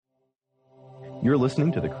You're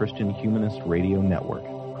listening to the Christian Humanist Radio Network,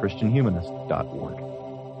 christianhumanist.org.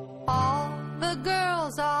 All the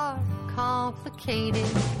girls are complicated.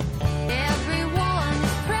 Everyone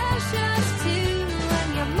is precious too,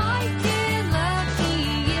 and you might get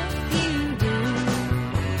lucky if you do.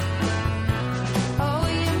 Oh,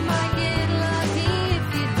 you might get lucky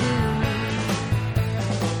if you do.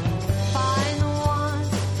 Find the one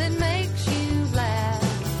that makes you laugh.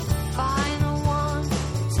 Find the one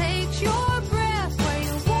that takes your breath, where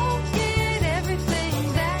you won't get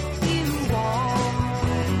everything that you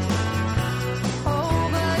want. Oh,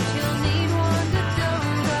 but you'll need one to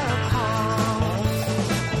dote upon.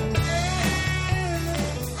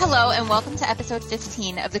 Hello, and welcome to episode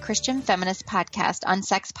 15 of the Christian Feminist podcast on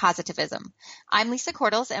Sex-Positivism. I'm Lisa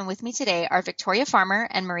Korthals, and with me today are Victoria Farmer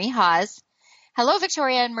and Marie Hause. Hello,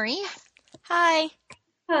 Victoria and Marie. Hi.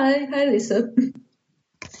 Hi, Lisa.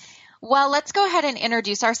 Well, let's go ahead and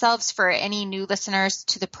introduce ourselves for any new listeners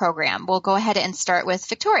to the program. We'll go ahead and start with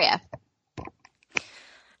Victoria.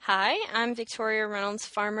 Hi, I'm Victoria Reynolds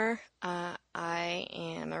Farmer. I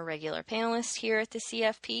am a regular panelist here at the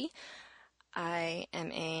CFP. I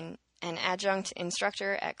am an adjunct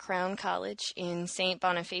instructor at Crown College in St.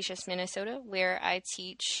 Bonifacius, Minnesota, where I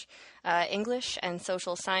teach English and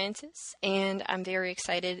social sciences. And I'm very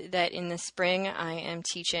excited that in the spring I am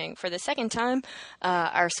teaching for the second time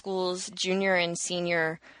our school's junior and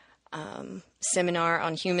senior seminar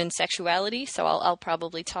on human sexuality. So I'll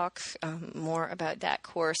probably talk more about that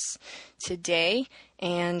course today.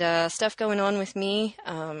 And stuff going on with me.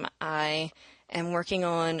 I am working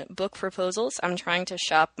on book proposals. I'm trying to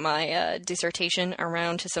shop my dissertation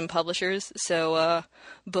around to some publishers. So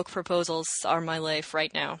book proposals are my life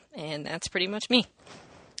right now. And that's pretty much me.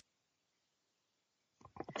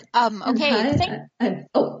 Okay.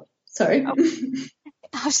 Sorry. Oh.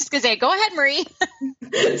 I was just going to say, go ahead, Marie.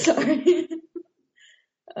 Sorry.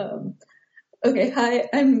 Hi,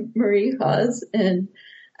 I'm Marie Hause, and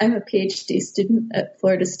I'm a PhD student at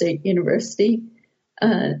Florida State University,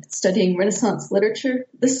 studying Renaissance literature.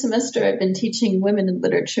 This semester I've been teaching women in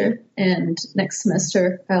literature, and next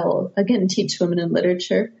semester I'll again teach women in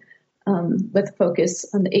literature with focus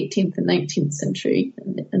on the 18th and 19th century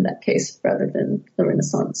in that case rather than the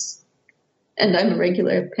Renaissance. And I'm a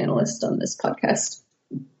regular panelist on this podcast.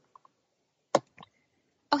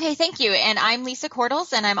 Okay, thank you. And I'm Lisa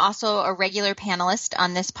Korthals, and I'm also a regular panelist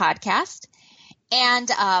on this podcast. And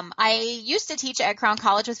I used to teach at Crown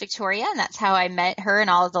College with Victoria, and that's how I met her and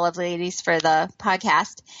all of the lovely ladies for the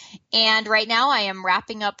podcast. And right now I am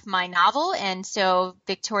wrapping up my novel, and so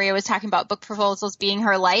Victoria was talking about book proposals being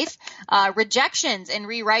her life. Rejections and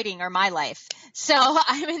rewriting are my life. So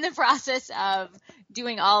I'm in the process of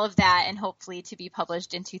doing all of that, and hopefully to be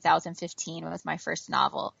published in 2015 with my first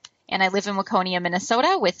novel. And I live in Waconia,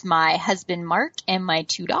 Minnesota with my husband, Mark, and my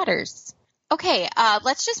 2 daughters. Okay,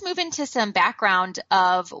 let's just move into some background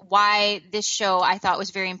of why this show I thought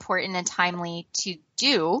was very important and timely to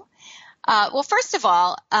do. Well, first of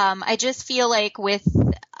all, I just feel like with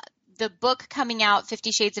the book coming out,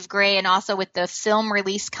 50 Shades of Grey, and also with the film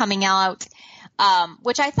release coming out,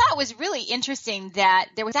 which I thought was really interesting that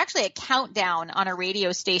there was actually a countdown on a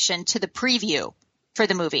radio station to the preview for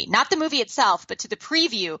the movie. Not the movie itself, but to the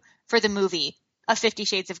preview for the movie of 50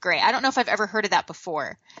 Shades of Grey. I don't know if I've ever heard of that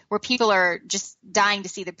before, where people are just dying to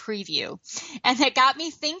see the preview. And it got me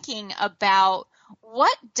thinking about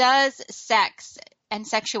what does sex and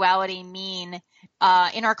sexuality mean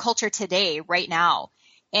in our culture today, right now.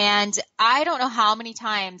 And I don't know how many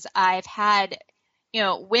times I've had,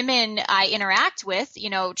 women I interact with,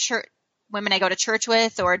 women I go to church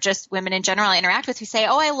with, or just women in general I interact with, who say,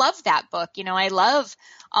 oh, I love that book. I love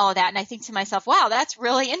all of that. And I think to myself, wow, that's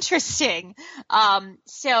really interesting.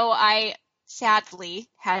 So I sadly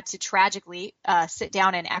had to tragically sit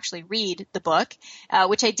down and actually read the book,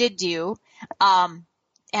 which I did do. And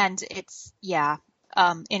it's,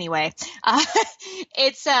 anyway,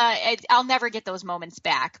 I'll never get those moments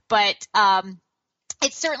back, but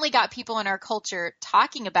it certainly got people in our culture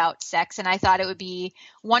talking about sex, and I thought it would be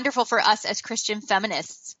wonderful for us as Christian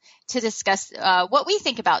feminists to discuss what we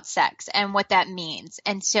think about sex and what that means.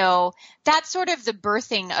 And so that's sort of the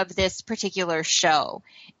birthing of this particular show.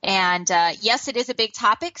 And yes, it is a big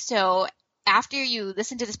topic. So after you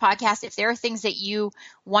listen to this podcast, if there are things that you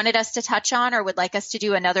wanted us to touch on or would like us to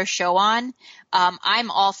do another show on, I'm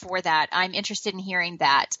all for that. I'm interested in hearing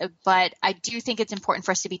that. But I do think it's important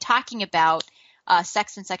for us to be talking about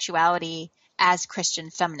sex and sexuality as Christian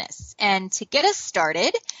feminists. And to get us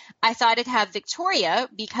started, I thought I'd have Victoria,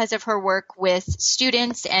 because of her work with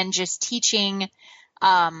students and just teaching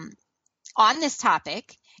on this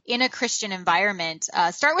topic, in a Christian environment,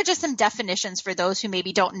 start with just some definitions for those who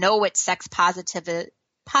maybe don't know what sex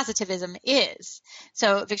positivism is.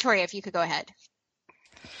 So Victoria, if you could go ahead.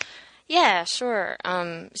 Yeah, sure.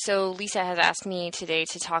 So Lisa has asked me today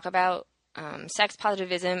to talk about sex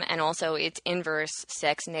positivism and also its inverse,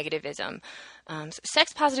 sex negativism. So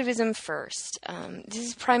sex positivism first. This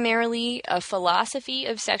is primarily a philosophy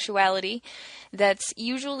of sexuality that's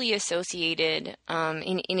usually associated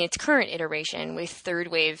in its current iteration with third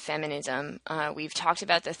wave feminism. We've talked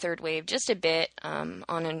about the third wave just a bit on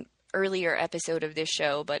an earlier episode of this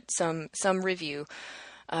show, but some review.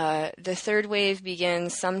 The third wave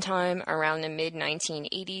begins sometime around the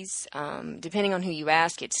mid-1980s. Depending on who you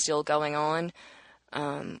ask, it's still going on.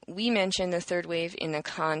 We mentioned the third wave in the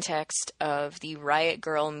context of the Riot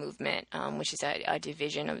Girl movement, which is a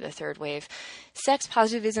division of the third wave. Sex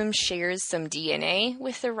positivism shares some DNA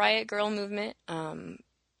with the Riot Girl movement.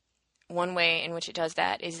 One way in which it does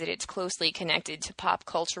that is that it's closely connected to pop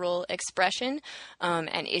cultural expression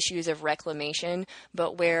and issues of reclamation,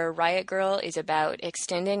 but where Riot Girl is about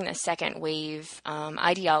extending the second wave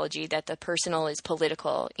ideology that the personal is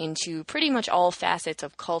political into pretty much all facets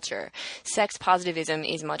of culture. Sex positivism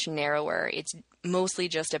is much narrower. It's mostly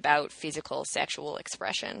just about physical sexual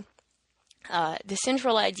expression. The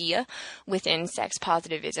central idea within sex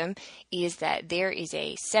positivism is that there is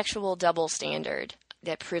a sexual double standard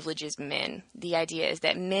that privileges men. The idea is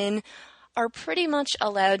that men are pretty much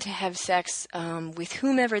allowed to have sex with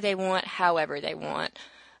whomever they want, however they want,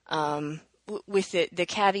 with the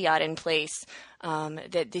caveat in place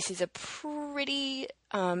that this is a pretty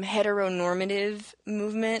heteronormative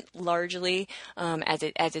movement, largely as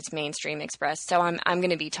it's mainstream expressed. So I'm going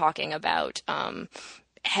to be talking about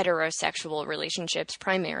heterosexual relationships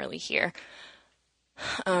primarily here,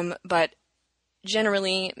 but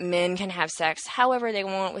generally, men can have sex however they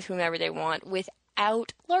want, with whomever they want,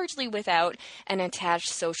 largely without an attached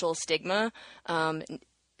social stigma.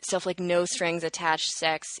 Stuff like no strings attached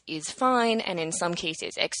sex is fine, and in some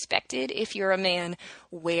cases expected if you're a man,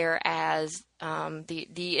 whereas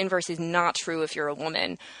the inverse is not true if you're a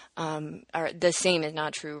woman, or the same is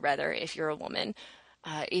not true, rather, if you're a woman.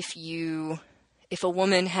 If a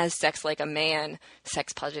woman has sex like a man,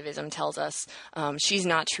 sex positivism tells us she's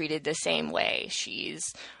not treated the same way. She's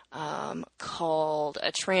called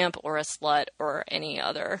a tramp or a slut or any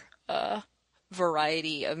other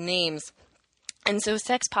variety of names. And so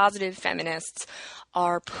sex-positive feminists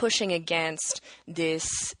are pushing against this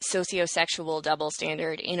sociosexual double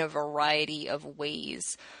standard in a variety of ways.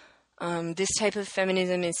 This type of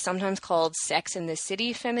feminism is sometimes called Sex in the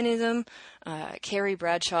City feminism. Carrie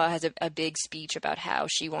Bradshaw has a big speech about how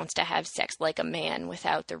she wants to have sex like a man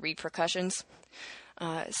without the repercussions.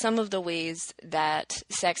 Some of the ways that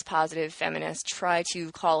sex-positive feminists try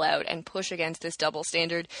to call out and push against this double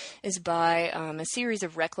standard is by a series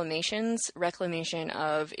of reclamation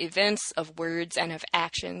of events, of words, and of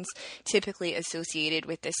actions typically associated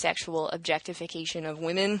with the sexual objectification of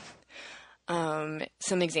women.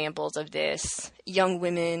 Some examples of this: young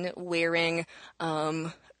women wearing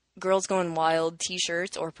Girls Gone Wild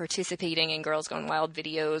t-shirts or participating in Girls Gone Wild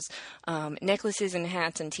videos, necklaces and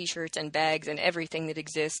hats and t-shirts and bags and everything that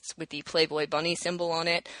exists with the Playboy bunny symbol on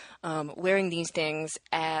it, wearing these things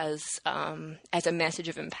as a message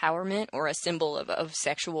of empowerment or a symbol of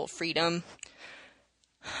sexual freedom.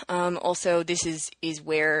 Also, this is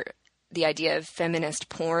where the idea of feminist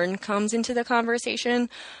porn comes into the conversation.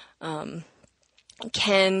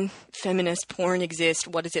 Can feminist porn exist?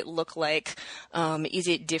 What does it look like? Is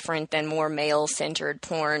it different than more male-centered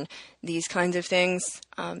porn? These kinds of things.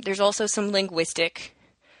 There's also some linguistic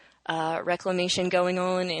reclamation going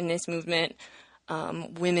on in this movement.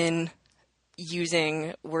 Women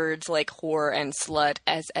using words like whore and slut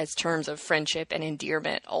as terms of friendship and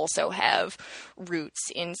endearment also have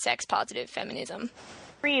roots in sex-positive feminism.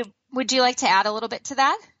 Bree, would you like to add a little bit to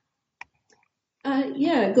that?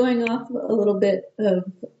 Yeah, going off a little bit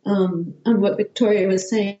of on what Victoria was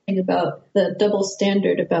saying about the double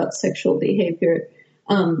standard about sexual behavior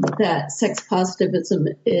that sex positivism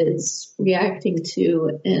is reacting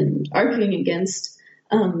to and arguing against.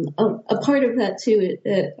 A part of that too,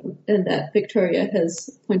 and that Victoria has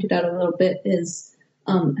pointed out a little bit, is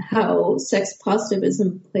how sex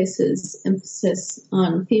positivism places emphasis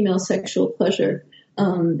on female sexual pleasure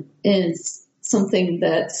is something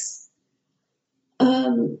that's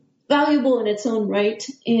valuable in its own right,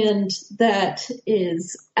 and that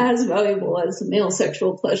is as valuable as male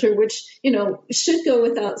sexual pleasure, which, should go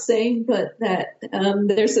without saying, but that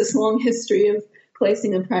there's this long history of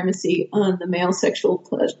placing a primacy on the male sexual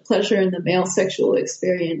pleasure and the male sexual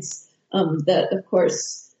experience that, of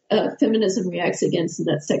course, feminism reacts against and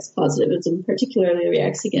that sex positivism particularly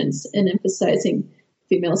reacts against in emphasizing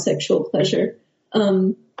female sexual pleasure.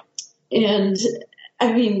 And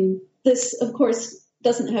I mean, this, of course,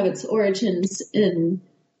 doesn't have its origins in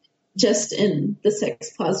the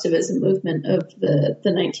sex positivism movement of the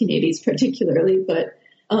 1980s particularly, but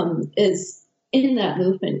is in that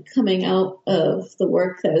movement coming out of the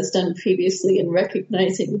work that was done previously in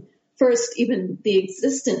recognizing first even the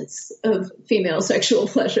existence of female sexual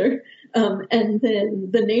pleasure, and then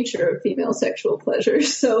the nature of female sexual pleasure.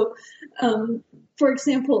 So, for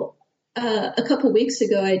example, a couple weeks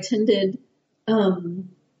ago, I attended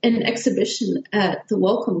an exhibition at the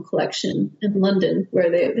Wellcome Collection in London, where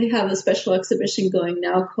they have a special exhibition going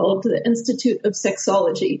now called the Institute of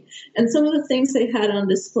Sexology. And some of the things they had on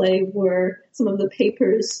display were some of the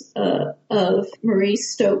papers of Marie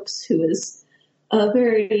Stopes, who is a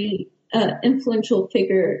very influential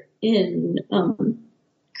figure in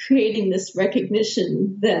creating this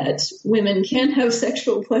recognition that women can have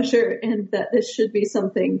sexual pleasure and that this should be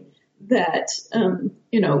something that,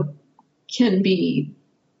 can be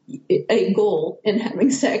a goal in having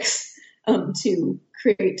sex, to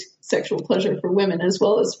create sexual pleasure for women as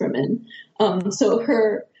well as for men. So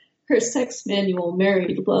her sex manual,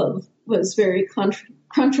 Married Love, was very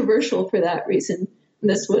controversial for that reason. And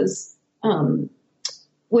this was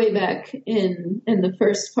way back in the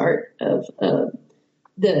first part of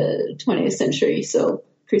the 20th century, so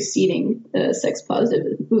preceding the sex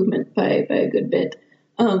positive movement by a good bit.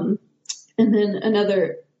 And then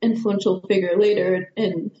another influential figure later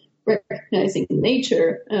in recognizing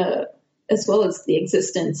nature, as well as the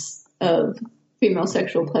existence of female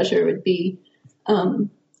sexual pleasure, would be Anne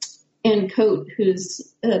Cote,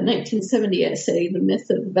 whose 1970 essay, The Myth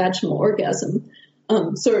of Vaginal Orgasm,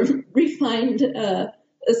 sort of refined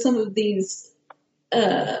some of these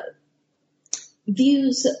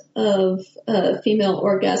views of female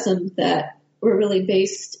orgasm that were really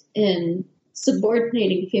based in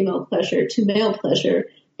subordinating female pleasure to male pleasure,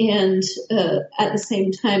 and at the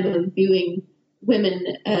same time of viewing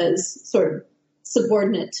women as sort of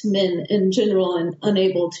subordinate to men in general and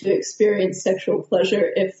unable to experience sexual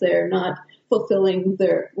pleasure if they're not fulfilling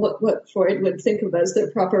their what Freud would think of as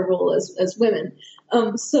their proper role as women.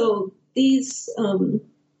 So these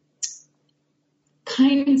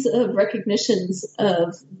kinds of recognitions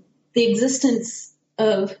of the existence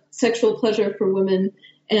of sexual pleasure for women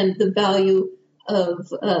and the value of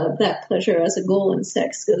that pleasure as a goal in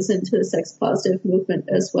sex goes into the sex positive movement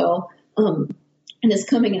as well, and is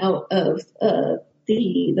coming out of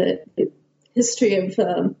the history of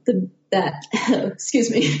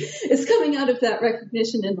it's coming out of that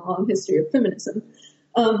recognition in the long history of feminism.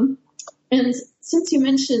 And since you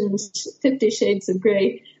mentioned 50 Shades of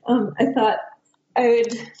Grey, I thought I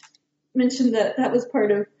would mention that was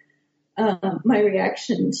part of my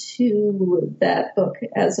reaction to that book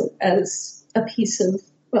as a piece of,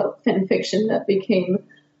 fan fiction that became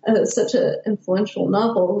such an influential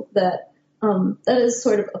novel that is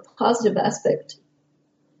sort of a positive aspect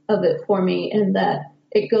of it for me, in that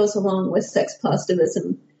it goes along with sex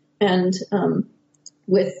positivism and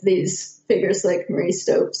with these figures like Marie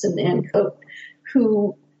Stopes and Anne Cote,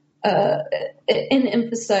 who, in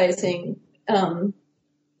emphasizing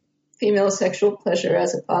female sexual pleasure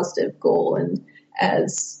as a positive goal and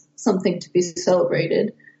as something to be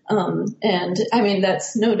celebrated. And I mean,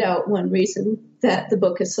 that's no doubt one reason that the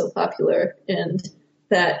book is so popular and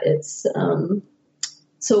that it's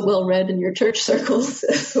so well read in your church circles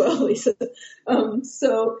as well, Lisa.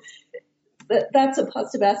 So that's a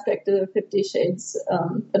positive aspect of the 50 Shades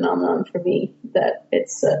phenomenon for me, that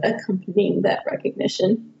it's accompanying that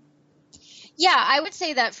recognition. Yeah, I would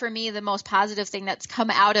say that for me, the most positive thing that's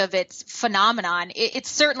come out of its phenomenon,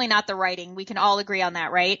 it's certainly not the writing. We can all agree on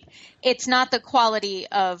that, right? It's not the quality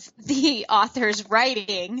of the author's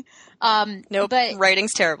writing. Nope, but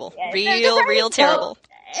writing's terrible. The Real terrible.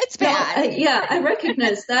 It's bad. I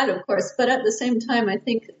recognize that, of course, but at the same time, I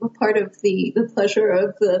think a part of the pleasure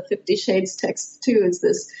of the 50 Shades text, too, is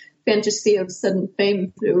this fantasy of sudden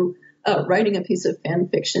fame through writing a piece of fan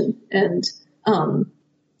fiction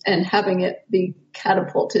and having it be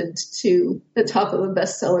catapulted to the top of a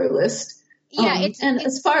bestseller list. Yeah,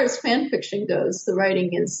 as far as fan fiction goes, the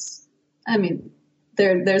writing is, I mean,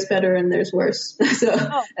 there's better and there's worse. So it's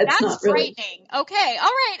that's not really frightening. Okay, all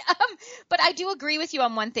right. But I do agree with you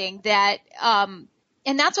on one thing, that, and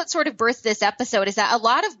that's what sort of birthed this episode, is that a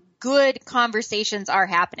lot of good conversations are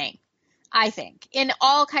happening, I think, in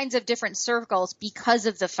all kinds of different circles because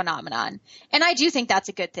of the phenomenon. And I do think that's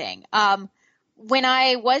a good thing. When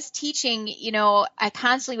I was teaching, I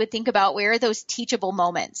constantly would think about where are those teachable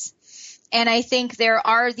moments. And I think there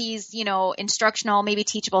are these, instructional, maybe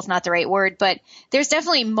teachable is not the right word, but there's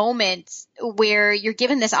definitely moments where you're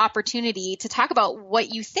given this opportunity to talk about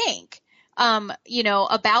what you think,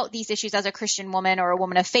 about these issues as a Christian woman or a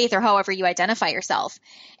woman of faith or however you identify yourself.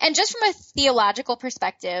 And just from a theological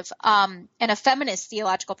perspective, and a feminist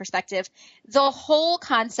theological perspective, the whole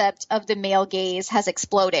concept of the male gaze has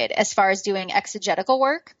exploded as far as doing exegetical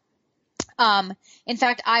work. In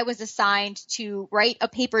fact, I was assigned to write a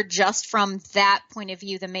paper just from that point of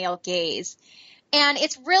view, the male gaze. And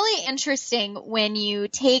it's really interesting when you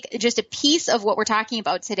take just a piece of what we're talking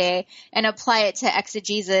about today and apply it to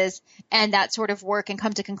exegesis and that sort of work and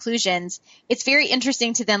come to conclusions. It's very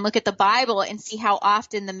interesting to then look at the Bible and see how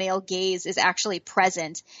often the male gaze is actually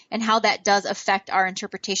present and how that does affect our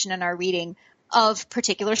interpretation and our reading of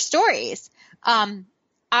particular stories.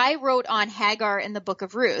 I wrote on Hagar in the book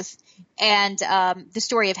of Ruth and the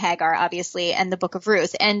story of Hagar, obviously, and the book of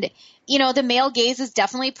Ruth. And, the male gaze is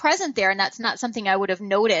definitely present there. And that's not something I would have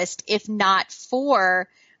noticed if not for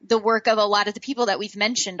the work of a lot of the people that we've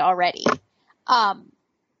mentioned already. And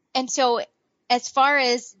so as far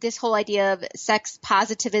as this whole idea of sex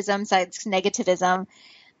positivism, sex negativism,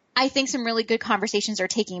 I think some really good conversations are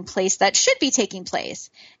taking place that should be taking place.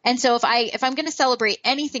 And so if I'm going to celebrate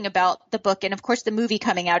anything about the book, and of course the movie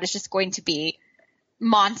coming out is just going to be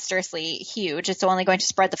monstrously huge. It's only going to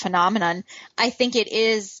spread the phenomenon. I think it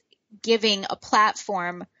is giving a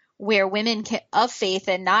platform where women of faith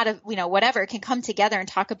and not of, whatever can come together and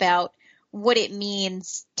talk about what it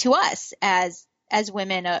means to us as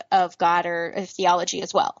women of God or of theology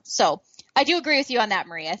as well. So I do agree with you on that,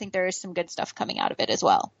 Marie. I think there is some good stuff coming out of it as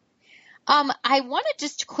well. I want to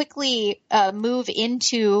just quickly move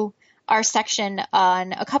into our section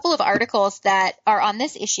on a couple of articles that are on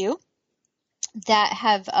this issue that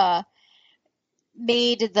have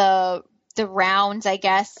made the rounds, I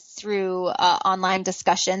guess, through online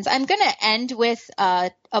discussions. I'm going to end with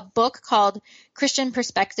a book called Christian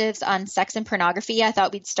Perspectives on Sex and Pornography. I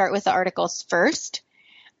thought we'd start with the articles first.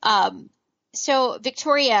 So,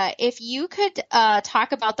 Victoria, if you could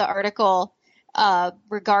talk about the article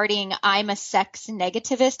regarding I'm a sex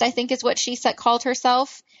negativist, I think is what she called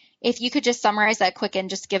herself. If you could just summarize that quick and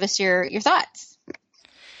just give us your thoughts.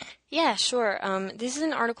 Yeah, sure. This is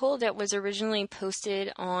an article that was originally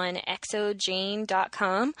posted on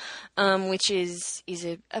exojane.com, which is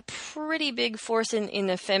a pretty big force in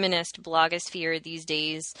the feminist blogosphere these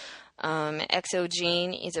days.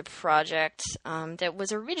 Exojane is a project that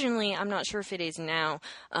was originally, I'm not sure if it is now,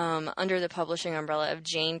 under the publishing umbrella of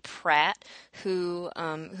Jane Pratt, who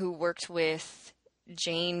worked with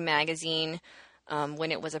Jane magazine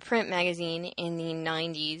when it was a print magazine in the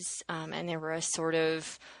 90s, and they were a sort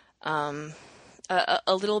of a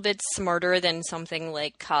little bit smarter than something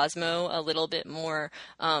like Cosmo, a little bit more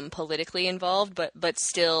politically involved, but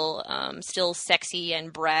still sexy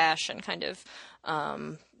and brash and kind of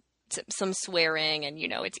some swearing, and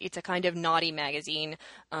it's a kind of naughty magazine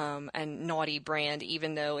and naughty brand,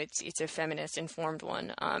 even though it's a feminist informed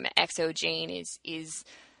one. Exojane is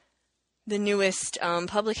the newest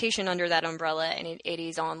publication under that umbrella, and it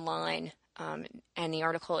is online, and the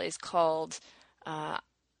article is called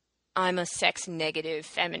I'm a sex negative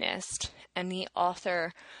feminist, and the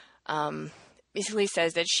author basically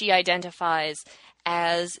says that she identifies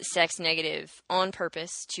as sex negative on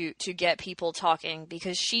purpose to get people talking,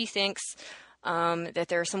 because she thinks that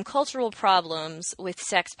there are some cultural problems with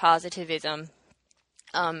sex positivism.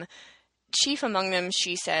 Chief among them,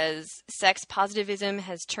 she says, sex positivism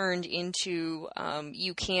has turned into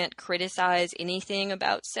you can't criticize anything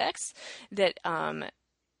about sex, that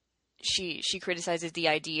she criticizes the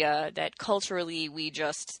idea that culturally we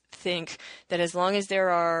just think that as long as there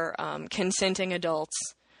are consenting adults,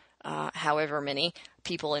 however many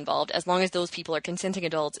people involved, as long as those people are consenting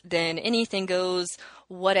adults, then anything goes,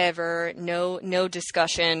 whatever, no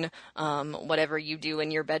discussion, whatever you do in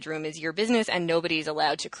your bedroom is your business, and nobody's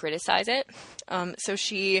allowed to criticize it. So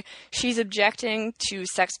she's objecting to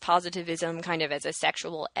sex positivism kind of as a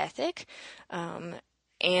sexual ethic,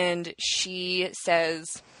 and she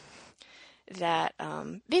says that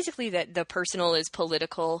basically that the personal is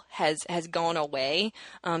political has gone away,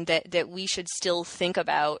 that we should still think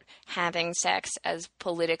about having sex as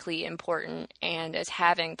politically important and as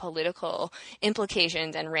having political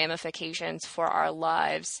implications and ramifications for our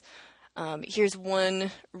lives. Here's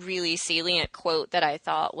one really salient quote that I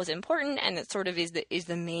thought was important, and that sort of is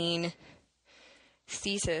the main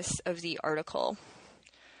thesis of the article.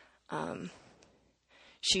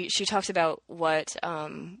 She talks about what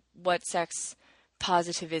sex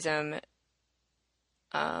positivism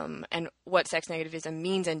and what sex negativism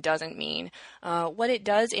means and doesn't mean. What it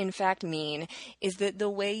does, in fact, mean is that the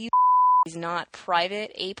way you is not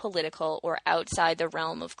private, apolitical, or outside the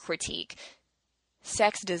realm of critique.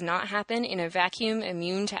 Sex does not happen in a vacuum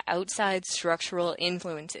immune to outside structural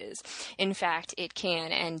influences. In fact, it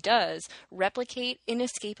can and does replicate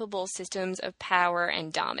inescapable systems of power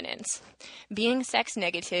and dominance. Being sex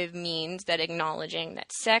negative means that acknowledging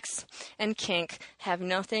that sex and kink have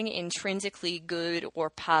nothing intrinsically good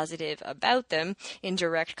or positive about them, in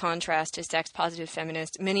direct contrast to sex-positive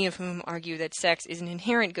feminists, many of whom argue that sex is an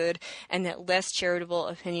inherent good and that less charitable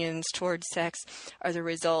opinions towards sex are the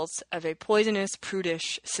results of a poisonous,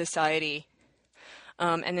 prudish society.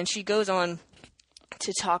 And then she goes on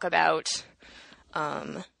to talk about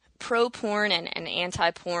pro-porn and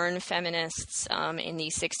anti-porn feminists in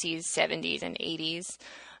the 60s, 70s, and 80s.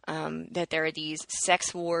 That there are these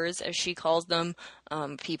sex wars, as she calls them.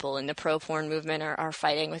 People in the pro-porn movement are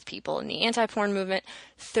fighting with people in the anti-porn movement.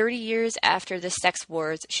 30 years after the sex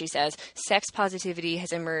wars, she says, sex positivity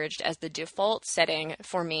has emerged as the default setting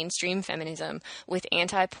for mainstream feminism, with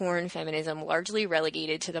anti-porn feminism largely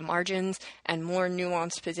relegated to the margins and more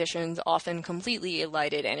nuanced positions often completely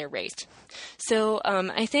elided and erased. So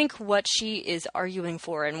I think what she is arguing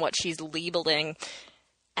for and what she's labeling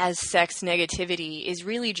as sex negativity is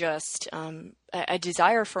really just a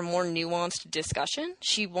desire for more nuanced discussion.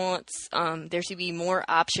 She wants there to be more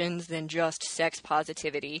options than just sex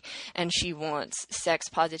positivity, and she wants sex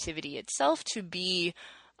positivity itself to be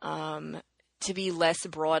less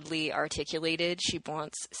broadly articulated. She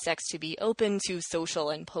wants sex to be open to social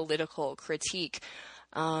and political critique,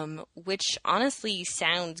 which honestly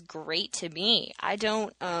sounds great to me. I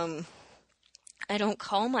don't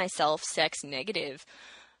call myself sex negative.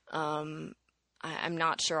 I'm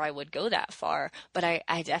not sure I would go that far, but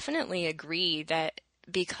I definitely agree that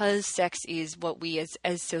because sex is what we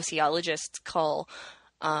as sociologists call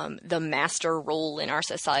the master role in our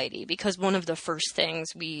society, because one of the first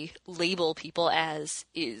things we label people as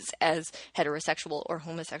is as heterosexual or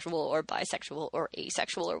homosexual or bisexual or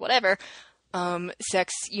asexual or whatever,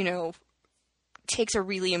 sex, takes a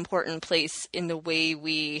really important place in the way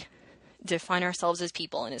we define ourselves as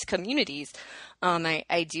people and as communities.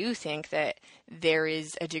 I do think that there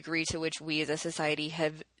is a degree to which we as a society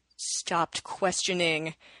have stopped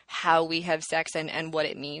questioning how we have sex and what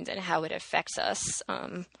it means and how it affects us.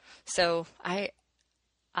 So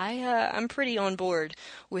I'm pretty on board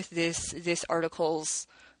with this article's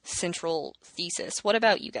central thesis. What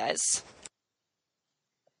about you guys?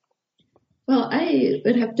 Well, I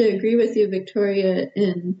would have to agree with you, Victoria,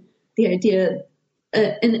 in the idea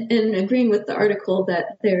in agreeing with the article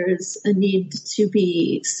that there's a need to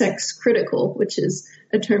be sex critical, which is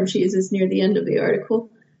a term she uses near the end of the article.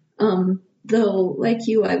 Though, like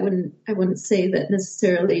you, I wouldn't say that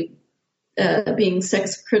necessarily being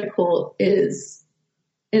sex critical is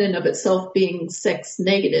in and of itself being sex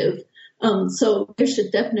negative. So there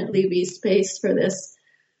should definitely be space for this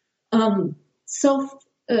self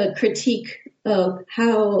critique of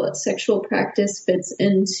how sexual practice fits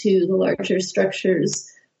into the larger structures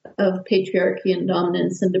of patriarchy and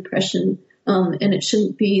dominance and oppression. And it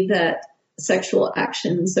shouldn't be that sexual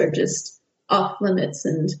actions are just off limits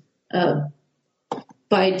and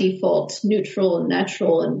by default neutral and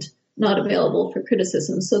natural and not available for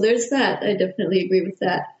criticism. So there's that. I definitely agree with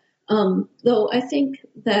that. Though I think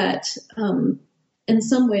that in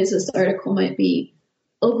some ways this article might be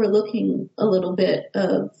overlooking a little bit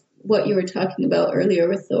of what you were talking about earlier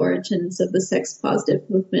with the origins of the sex positive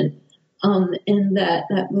movement, and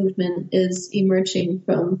that movement is emerging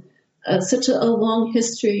from such a long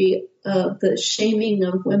history of the shaming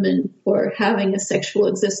of women for having a sexual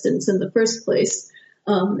existence in the first place,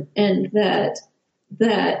 and that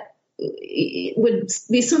would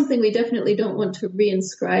be something we definitely don't want to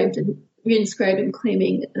reinscribe in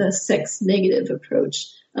claiming a sex negative approach.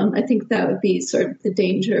 I think that would be sort of the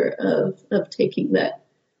danger of taking that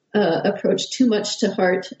approach too much to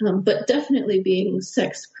heart, but definitely being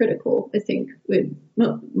sex critical. I think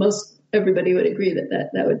most everybody would agree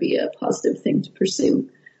that would be a positive thing to pursue.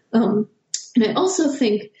 And I also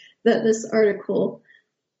think that this article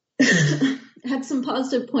had some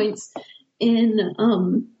positive points in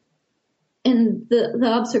the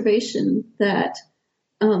observation that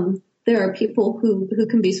there are people who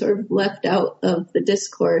can be sort of left out of the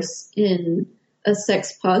discourse in a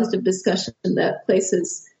sex positive discussion that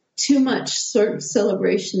places too much sort of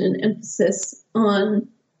celebration and emphasis on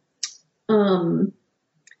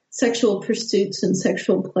sexual pursuits and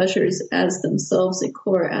sexual pleasures as themselves a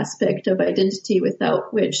core aspect of identity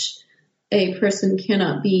without which a person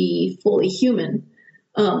cannot be fully human.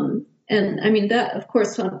 And I mean, that, of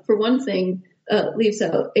course, for one thing, leaves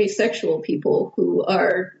out asexual people who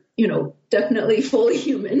are, definitely fully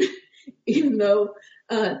human, even though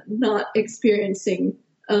not experiencing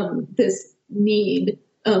this need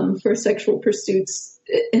for sexual pursuits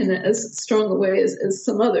in as strong a way as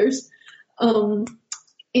some others. And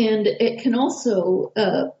it can also,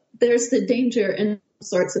 there's the danger in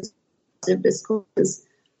sorts of discourses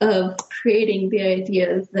of creating the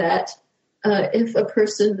idea that if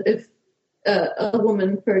a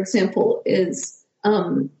woman, for example, is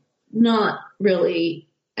not really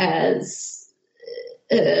as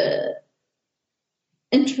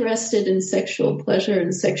interested in sexual pleasure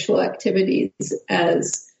and sexual activities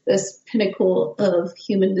as this pinnacle of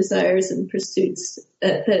human desires and pursuits,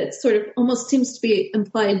 that it sort of almost seems to be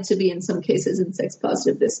implied to be in some cases in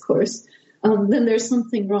sex-positive discourse, then there's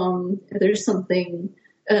something wrong, there's something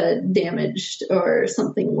damaged or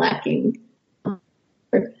something lacking.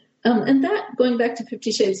 And that, going back to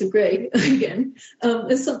 50 Shades of Grey again,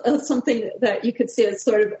 is something that you could see as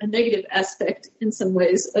sort of a negative aspect in some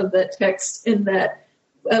ways of that text, in that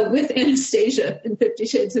with Anastasia in 50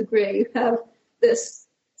 Shades of Grey, you have this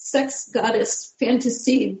sex goddess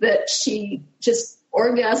fantasy that she just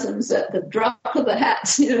orgasms at the drop of a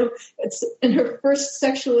hat. It's in her first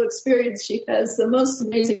sexual experience, she has the most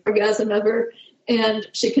amazing orgasm ever. And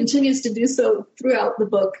she continues to do so throughout the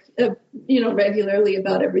book, regularly,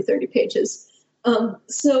 about every 30 pages.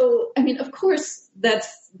 So, I mean, of course,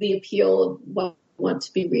 that's the appeal of why you want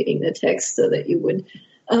to be reading the text, so that you would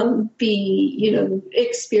be,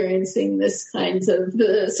 experiencing this kinds of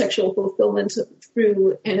sexual fulfillment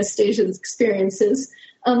through Anastasia's experiences.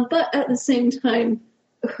 But at the same time,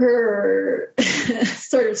 her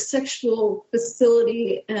sort of sexual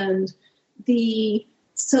facility and the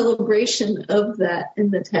celebration of that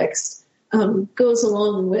in the text goes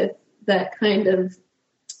along with that kind of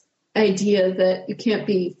idea that you can't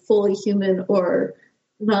be fully human or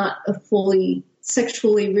not a fully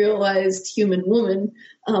sexually realized human woman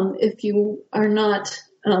if you are not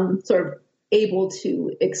sort of able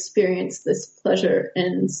to experience this pleasure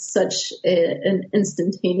in such an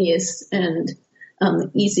instantaneous and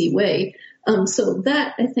easy way. So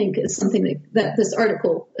that, I think, is something that this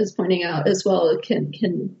article is pointing out as well. It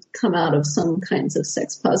can come out of some kinds of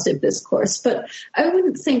sex-positive discourse. But I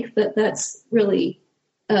wouldn't think that that's really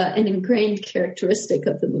an ingrained characteristic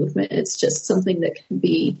of the movement. It's just something that can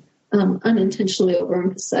be unintentionally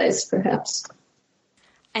overemphasized, perhaps.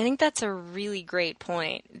 I think that's a really great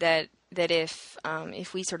point, that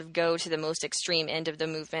if we sort of go to the most extreme end of the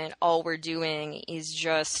movement, all we're doing is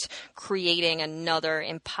just creating another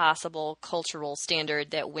impossible cultural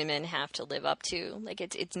standard that women have to live up to. Like,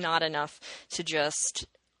 it's not enough to just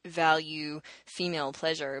value female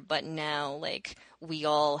pleasure, but now, like, we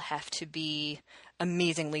all have to be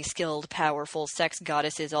amazingly skilled, powerful sex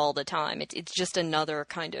goddesses all the time. It's just another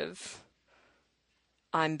kind of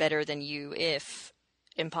I'm better than you if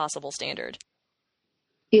impossible standard.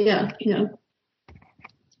 Yeah.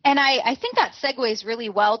 And I think that segues really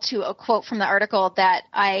well to a quote from the article that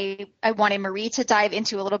I wanted Marie to dive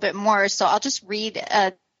into a little bit more. So I'll just read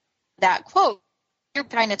that quote. You're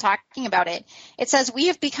kind of talking about it. It says, "We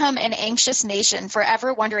have become an anxious nation,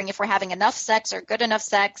 forever wondering if we're having enough sex or good enough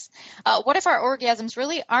sex. What if our orgasms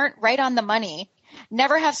really aren't right on the money?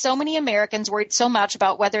 Never have so many Americans worried so much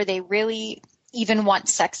about whether they really even want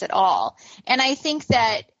sex at all." And I think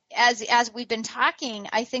that as we've been talking,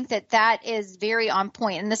 I think that is very on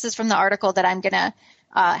point. And this is from the article that I'm going to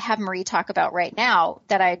have Marie talk about right now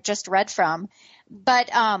that I just read from. But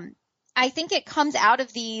I think it comes out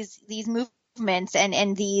of these movements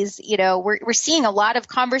and these, we're seeing a lot of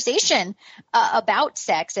conversation about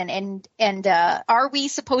sex and are we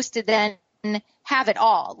supposed to then have it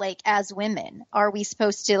all, like, as women? Are we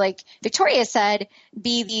supposed to, like Victoria said,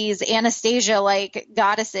 be these Anastasia-like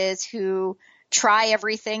goddesses who try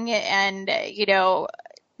everything and,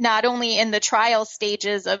 not only in the trial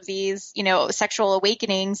stages of these, sexual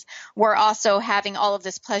awakenings, we're also having all of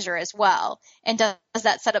this pleasure as well? And does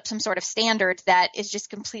that set up some sort of standard that is just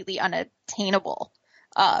completely unattainable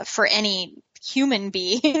for any human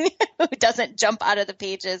being who doesn't jump out of the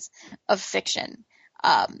pages of fiction?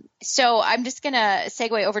 So I'm just going to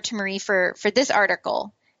segue over to Marie for this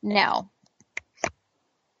article now.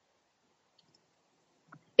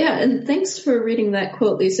 Yeah, and thanks for reading that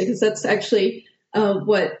quote, Lisa, because that's actually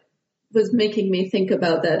what was making me think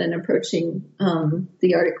about that and approaching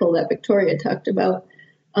the article that Victoria talked about.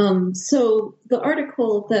 So the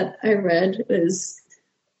article that I read is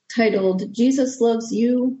titled "Jesus Loves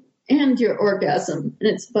You and Your Orgasm," and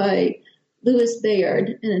it's by Louis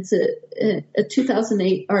Bayard, and it's a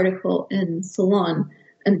 2008 article in Salon.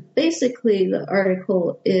 And basically the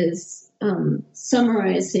article is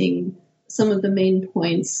summarizing some of the main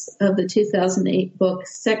points of the 2008 book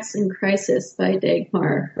Sex in Crisis by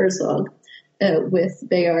Dagmar Herzog, with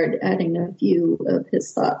Bayard adding a few of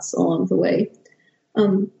his thoughts along the way.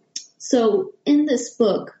 So in this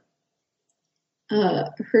book,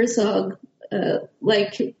 Herzog,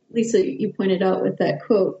 like Lisa, you pointed out with that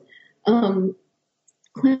quote,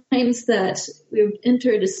 claims that we've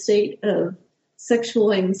entered a state of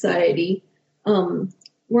sexual anxiety,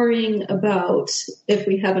 worrying about if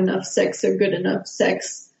we have enough sex or good enough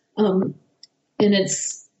sex. And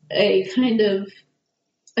it's a kind of,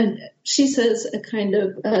 she says, a kind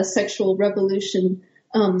of sexual revolution,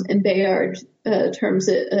 in Bayard terms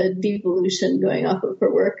it a devolution, going off of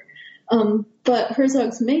her work. But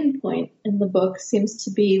Herzog's main point in the book seems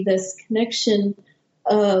to be this connection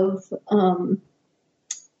of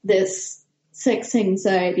this sex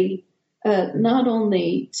anxiety, not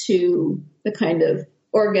only to the kind of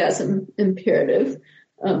orgasm imperative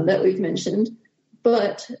that we've mentioned,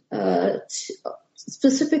 but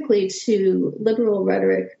specifically to liberal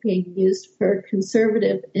rhetoric being used for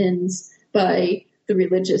conservative ends by the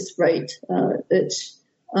religious right, which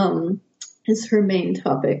is her main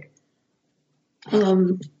topic.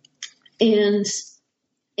 And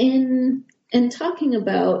in talking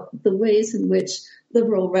about the ways in which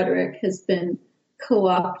liberal rhetoric has been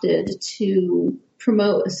co-opted to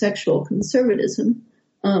promote a sexual conservatism,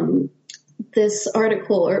 this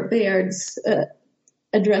article, or Bayard's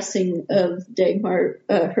addressing of Dagmar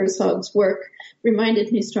Herzog's work,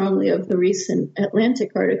 reminded me strongly of the recent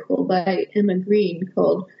Atlantic article by Emma Green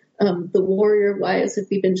called The Warrior Wives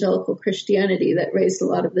of Evangelical Christianity, that raised a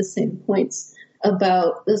lot of the same points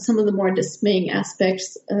about some of the more dismaying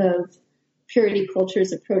aspects of purity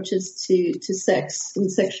culture's approaches to sex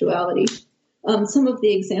and sexuality. Some of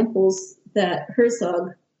the examples that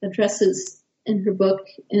Herzog addresses in her book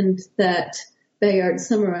and that Bayard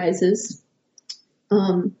summarizes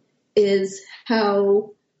is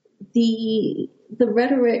how the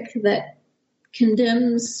rhetoric that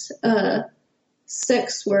condemns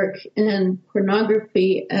sex work and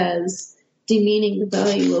pornography as demeaning the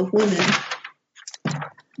value of women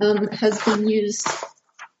has been used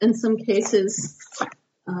in some cases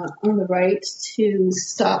on the right to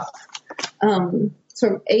stop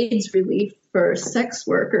sort of AIDS relief for sex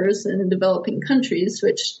workers in developing countries,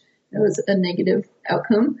 which was a negative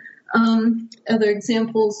outcome. Other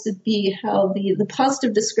examples would be how the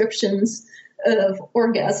positive descriptions of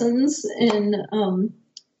orgasms in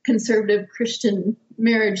conservative Christian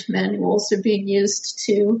marriage manuals are being used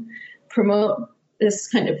to promote this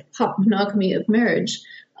kind of hot monogamy of marriage.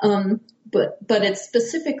 But it's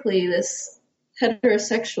specifically this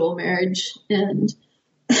heterosexual marriage and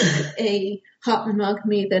a hot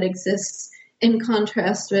monogamy that exists in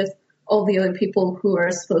contrast with all the other people who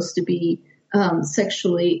are supposed to be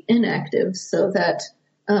sexually inactive, so that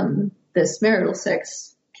this marital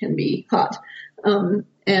sex can be hot.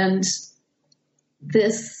 And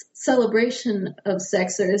this celebration of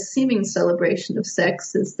sex, or this seeming celebration of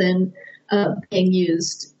sex, is then being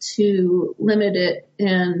used to limit it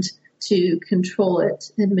and to control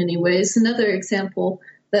it in many ways. Another example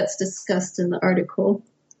that's discussed in the article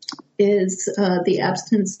is the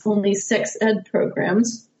abstinence-only sex ed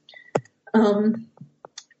programs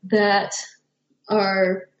that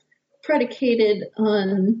are predicated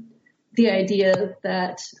on the idea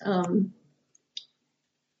that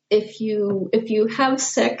if you have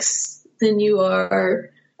sex, then you are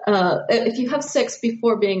if you have sex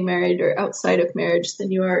before being married or outside of marriage, then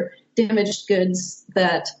you are damaged goods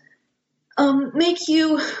that make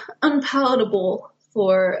you unpalatable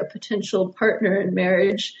for a potential partner in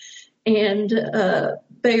marriage. And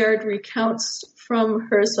Bayard recounts from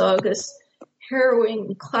Herzog this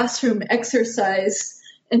harrowing classroom exercise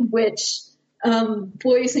in which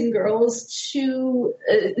boys and girls chew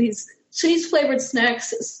these cheese-flavored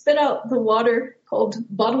snacks, spit out the water called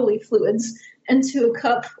bodily fluids into a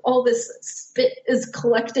cup. All this spit is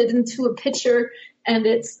collected into a pitcher, and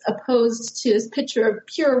it's opposed to this pitcher of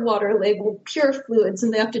pure water labeled pure fluids,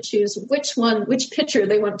 and they have to choose which pitcher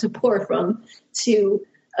they want to pour from to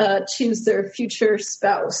choose their future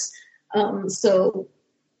spouse. So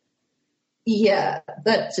yeah,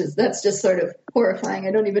 that's just sort of horrifying.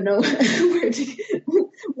 I don't even know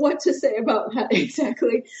what to say about that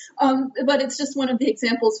exactly. But it's just one of the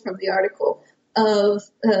examples from the article of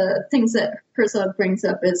things that Herzog brings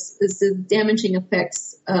up as the damaging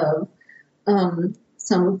effects of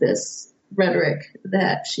some of this rhetoric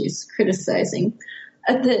that she's criticizing.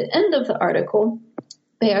 At the end of the article,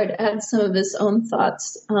 Bayard adds some of his own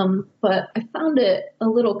thoughts, but I found it a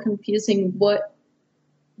little confusing what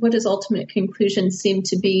what his ultimate conclusion seemed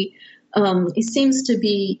to be. He seems to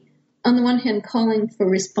be, on the one hand, calling for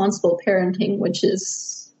responsible parenting, which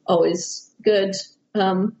is always good,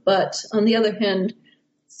 but on the other hand,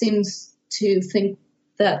 seems to think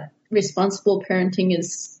that responsible parenting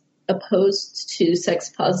is opposed to sex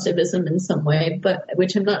positivism in some way, but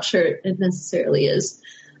which I'm not sure it necessarily is.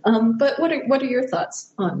 But what are your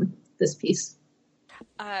thoughts on this piece?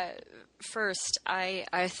 First,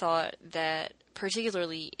 I thought that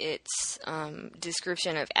particularly its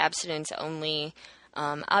description of abstinence-only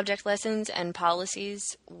object lessons and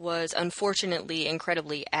policies was unfortunately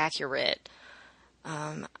incredibly accurate.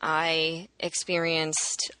 I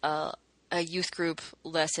experienced a youth group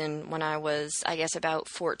lesson when I was, I guess, about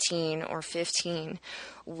 14 or 15,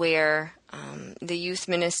 where the youth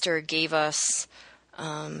minister gave us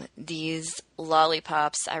these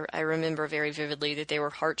lollipops. I remember very vividly that they were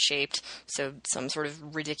heart-shaped, so some sort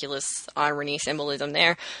of ridiculous irony symbolism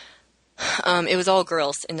there. It was all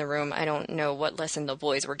girls in the room. I don't know what lesson the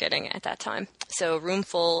boys were getting at that time. So a room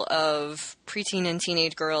full of preteen and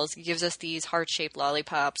teenage girls gives us these heart-shaped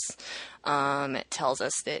lollipops. It tells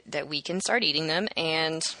us that we can start eating them,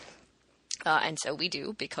 and so we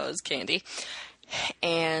do, because candy.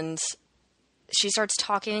 And she starts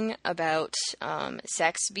talking about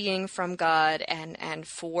sex being from God and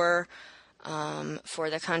for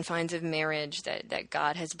the confines of marriage, that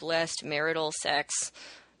God has blessed marital sex,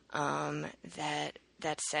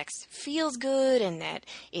 that sex feels good and that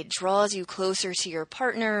it draws you closer to your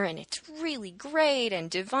partner and it's really great and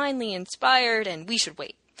divinely inspired and we should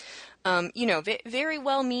wait. Very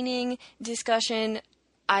well-meaning discussion,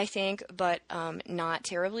 I think, but not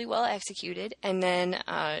terribly well executed. And then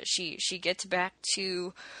she gets back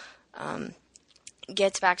to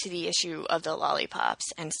the issue of the lollipops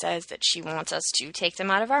and says that she wants us to take them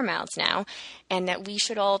out of our mouths now and that we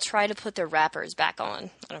should all try to put the wrappers back on.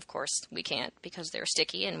 And of course we can't because they're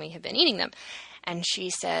sticky and we have been eating them. And she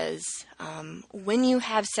says, when you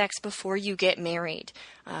have sex before you get married,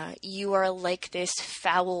 you are like this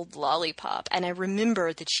fouled lollipop. And I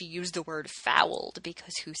remember that she used the word fouled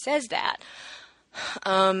because who says that?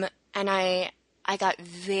 And I got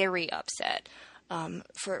very upset.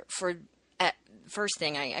 First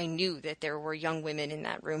thing, I knew that there were young women in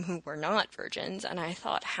that room who were not virgins, and I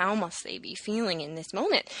thought, how must they be feeling in this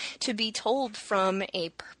moment to be told from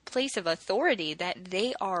a place of authority that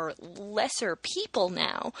they are lesser people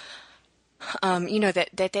now,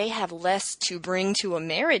 that they have less to bring to a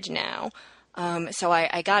marriage now. So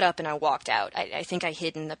I got up and I walked out. I think I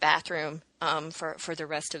hid in the bathroom for the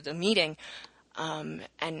rest of the meeting. And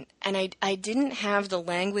I didn't have the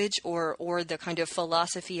language or the kind of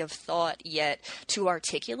philosophy of thought yet to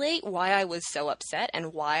articulate why I was so upset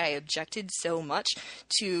and why I objected so much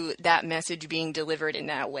to that message being delivered in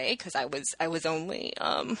that way, because I was only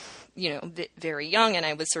very young, and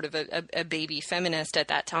I was sort of a baby feminist at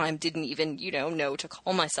that time, didn't even know to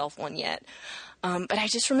call myself one yet. But I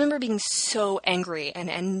just remember being so angry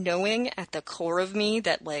and knowing at the core of me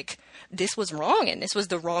that, like, this was wrong and this was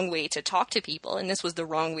the wrong way to talk to people and this was the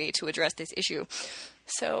wrong way to address this issue.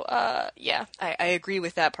 So, I agree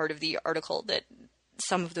with that part of the article that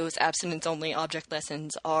some of those abstinence-only object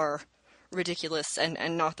lessons are ridiculous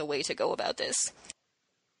and not the way to go about this.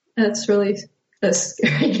 That's really a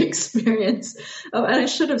scary experience. Oh, and I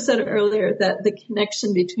should have said earlier that the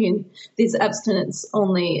connection between these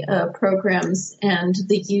abstinence-only programs and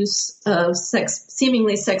the use of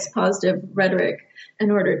seemingly sex-positive rhetoric in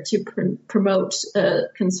order to promote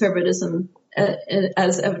conservatism,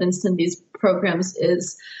 as evidenced in these programs,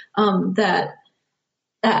 is that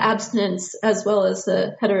abstinence as well as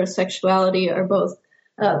heterosexuality are both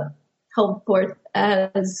held forth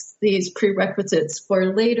as these prerequisites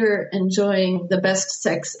for later enjoying the best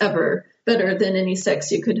sex ever, better than any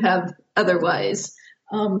sex you could have otherwise.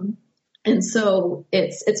 And so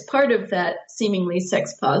it's part of that seemingly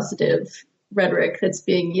sex positive rhetoric that's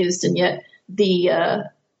being used, and yet the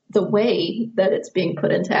way that it's being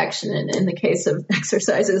put into action in the case of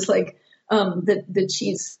exercises like the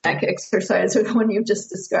cheese snack exercise or the one you've just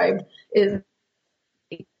described is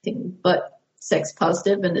anything but sex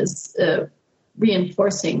positive and is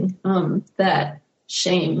reinforcing that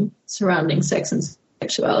shame surrounding sex and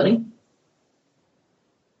sexuality.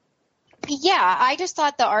 Yeah, I just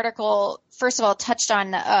thought the article, first of all, touched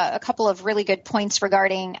on a couple of really good points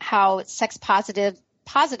regarding how sex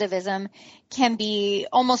positivism can be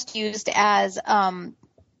almost used as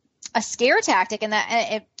a scare tactic, and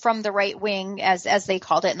that from the right wing, as they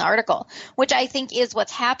called it in the article, which I think is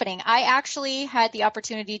what's happening. I actually had the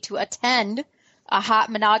opportunity to attend a hot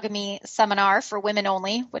monogamy seminar for women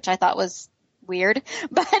only, which I thought was weird,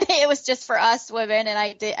 but it was just for us women. And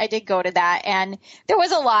I did go to that. And there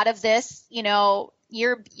was a lot of this,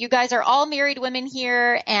 you guys are all married women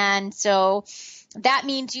here. And so that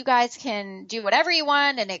means you guys can do whatever you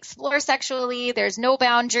want and explore sexually. There's no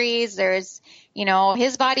boundaries. There's,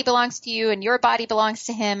 his body belongs to you and your body belongs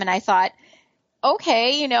to him. And I thought,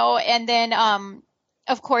 okay, and then,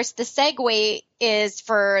 of course, the segue is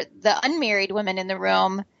for the unmarried women in the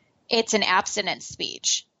room. It's an abstinence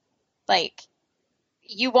speech. Like,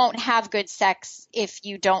 you won't have good sex if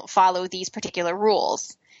you don't follow these particular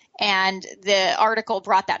rules. And the article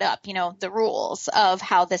brought that up, the rules of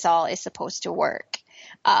how this all is supposed to work.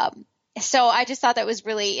 So I just thought that was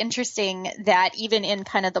really interesting that even in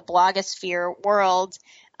kind of the blogosphere world,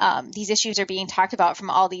 these issues are being talked about from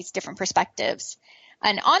all these different perspectives.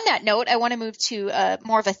 And on that note, I want to move to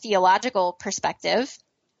more of a theological perspective,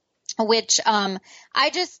 which I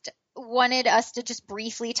just wanted us to just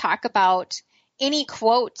briefly talk about any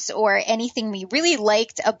quotes or anything we really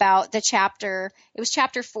liked about the chapter. It was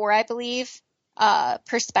chapter 4, I believe,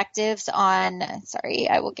 perspectives on, sorry,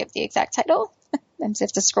 I will give the exact title. I just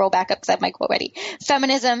have to scroll back up because I have my quote ready.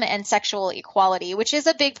 Feminism and sexual equality, which is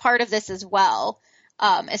a big part of this as well.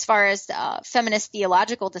 As far as feminist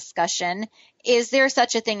theological discussion, is there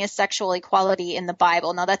such a thing as sexual equality in the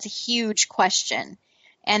Bible? Now, that's a huge question.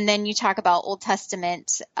 And then you talk about Old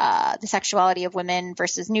Testament, the sexuality of women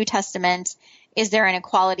versus New Testament. Is there an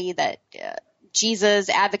equality that Jesus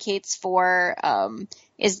advocates for,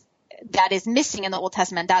 is missing in the Old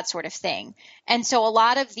Testament, that sort of thing. And so a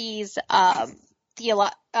lot of these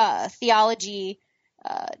theological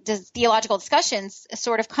discussions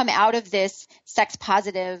sort of come out of this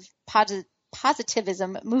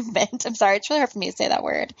positivism movement. I'm sorry, it's really hard for me to say that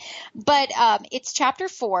word. But it's chapter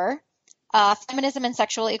 4, Feminism and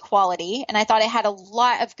Sexual Equality. And I thought it had a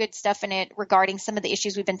lot of good stuff in it regarding some of the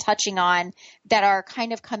issues we've been touching on that are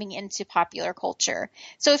kind of coming into popular culture.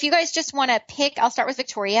 So if you guys just want to pick, I'll start with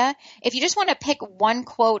Victoria. If you just want to pick one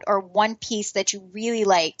quote or one piece that you really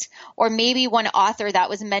liked, or maybe one author that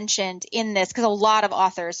was mentioned in this, because a lot of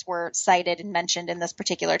authors were cited and mentioned in this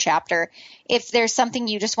particular chapter. If there's something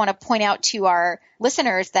you just want to point out to our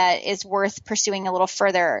listeners that is worth pursuing a little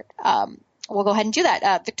further, we'll go ahead and do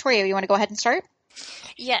that. Victoria, you want to go ahead and start?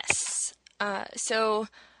 Yes. So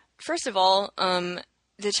first of all,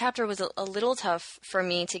 the chapter was a little tough for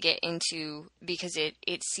me to get into because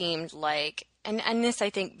it seemed like, and this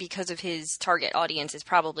I think because of his target audience is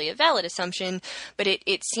probably a valid assumption, but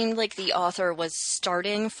it seemed like the author was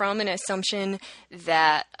starting from an assumption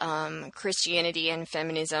that Christianity and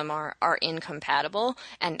feminism are incompatible,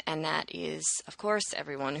 and that is, of course,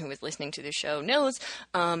 everyone who is listening to the show knows,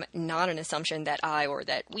 not an assumption that I or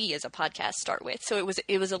that we as a podcast start with. So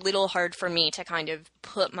it was a little hard for me to kind of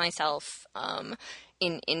put myself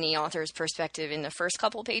in the author's perspective in the first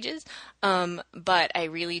couple pages. But I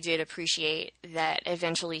really did appreciate that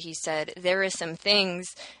eventually he said there are some things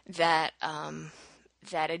that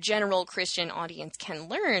that a general Christian audience can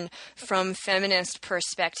learn from feminist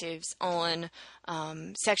perspectives on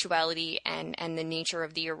sexuality and the nature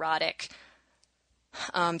of the erotic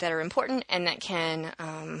that are important and that can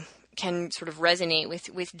sort of resonate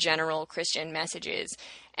with general Christian messages.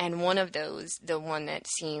 And one of those, the one that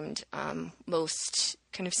seemed most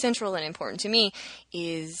kind of central and important to me,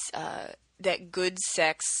 is that good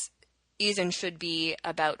sex is and should be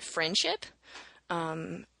about friendship.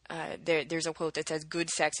 There's a quote that says, "Good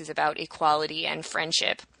sex is about equality and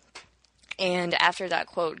friendship." And after that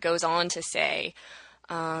quote goes on to say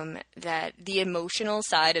that the emotional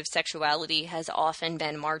side of sexuality has often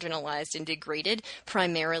been marginalized and degraded,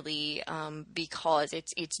 primarily because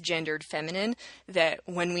it's gendered feminine, that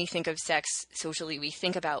when we think of sex socially, we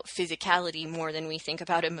think about physicality more than we think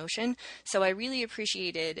about emotion. So I really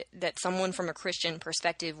appreciated that someone from a Christian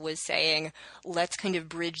perspective was saying, let's kind of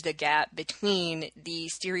bridge the gap between the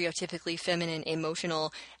stereotypically feminine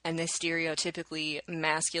emotional and the stereotypically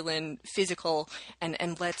masculine physical,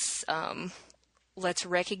 and let's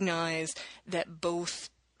recognize that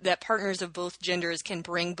partners of both genders can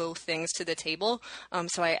bring both things to the table.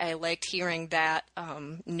 So I liked hearing that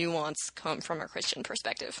nuance come from a Christian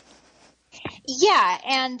perspective. Yeah,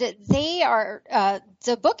 and they are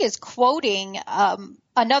the book is quoting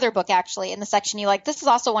another book actually in the section you like. This is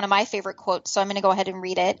also one of my favorite quotes, so I'm going to go ahead and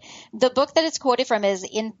read it. The book that it's quoted from is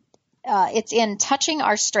it's in Touching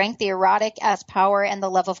Our Strength, the Erotic as Power and the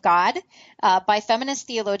Love of God by feminist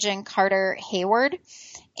theologian Carter Hayward.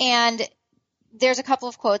 And there's a couple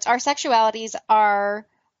of quotes. Our sexualities are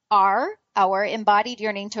our embodied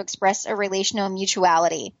yearning to express a relational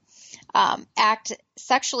mutuality. act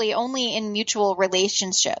sexually only in mutual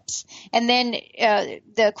relationships. And then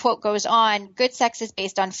the quote goes on, good sex is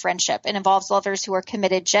based on friendship and involves lovers who are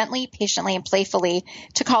committed gently, patiently, and playfully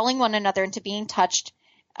to calling one another into being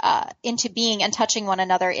and touching one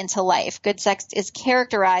another into life. Good sex is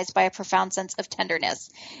characterized by a profound sense of tenderness.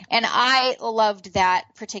 And I loved that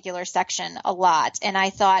particular section a lot. And I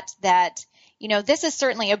thought that, this is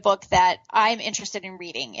certainly a book that I'm interested in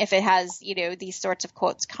reading if it has, these sorts of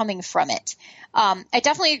quotes coming from it. I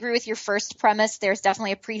definitely agree with your first premise. There's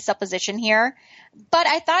definitely a presupposition here, but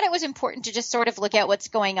I thought it was important to just sort of look at what's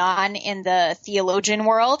going on in the theologian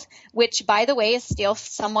world, which, by the way, is still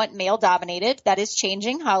somewhat male dominated. That is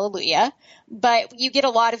changing. Hallelujah. But you get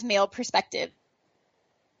a lot of male perspective.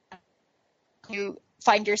 You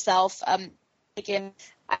find yourself in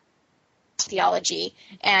theology,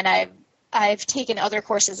 and I've taken other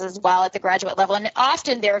courses as well at the graduate level, and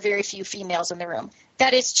often there are very few females in the room.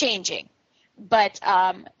 That is changing. But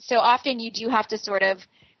so often you do have to sort of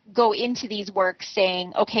go into these works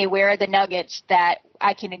saying, okay, where are the nuggets that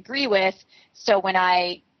I can agree with? So when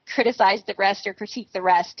I criticize the rest or critique the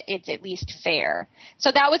rest, it's at least fair.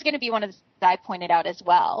 So that was going to be one of the things I pointed out as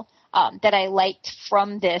well, that I liked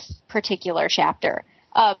from this particular chapter.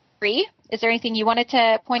 Bree, is there anything you wanted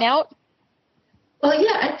to point out? Well,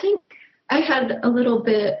 yeah, I think I had a little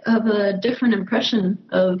bit of a different impression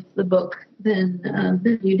of the book than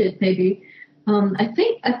you did, maybe. I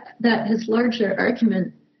think that his larger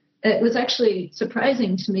argument, it was actually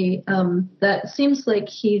surprising to me that it seems like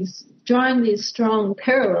he's drawing these strong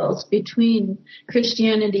parallels between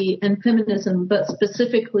Christianity and feminism, but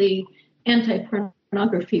specifically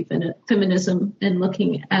anti-pornography feminism and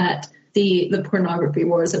looking at the pornography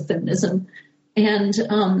wars of feminism. And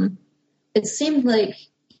it seemed like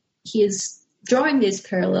he is drawing these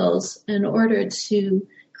parallels in order to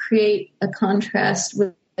create a contrast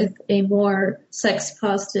with a more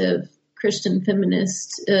sex-positive Christian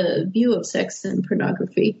feminist view of sex and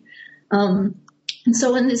pornography. And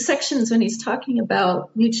so in these sections, when he's talking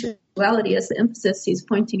about mutuality as the emphasis, he's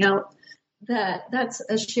pointing out that that's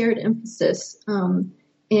a shared emphasis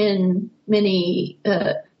in many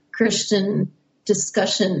Christian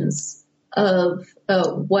discussions of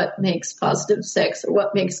what makes positive sex or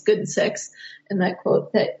what makes good sex in that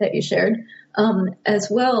quote that you shared, as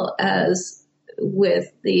well as with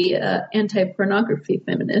the anti-pornography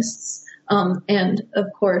feminists. And of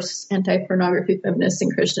course, anti-pornography feminists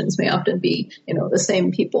and Christians may often be, the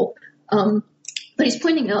same people. But he's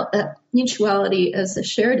pointing out that mutuality as a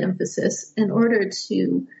shared emphasis in order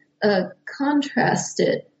to contrast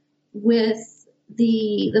it with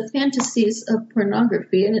the fantasies of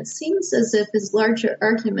pornography. And it seems as if his larger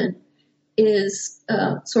argument is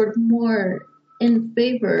sort of more in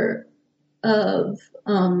favor of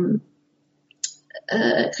kind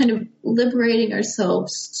of liberating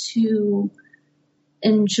ourselves to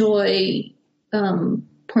enjoy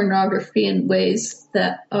pornography in ways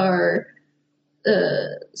that are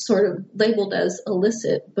sort of labeled as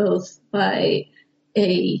illicit, both by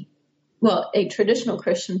a traditional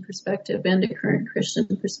Christian perspective and a current Christian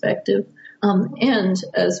perspective, and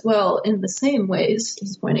as well in the same ways,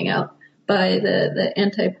 he's pointing out, by the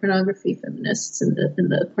anti-pornography feminists in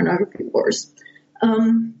the pornography wars.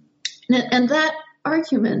 And that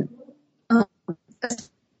argument,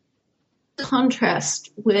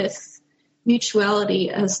 contrast with mutuality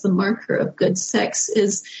as the marker of good sex,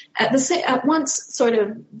 is at once sort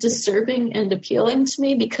of disturbing and appealing to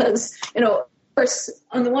me because, of course,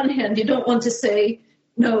 on the one hand, you don't want to say,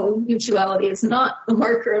 no, mutuality is not the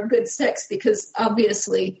marker of good sex because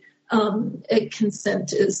obviously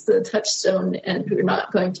consent is the touchstone and we're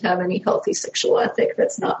not going to have any healthy sexual ethic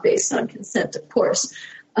that's not based on consent, of course.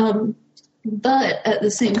 But at the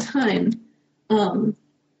same time,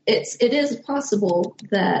 it is possible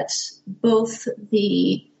that both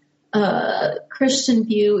the Christian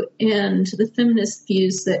view and the feminist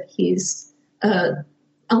views that he's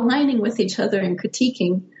aligning with each other and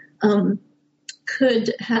critiquing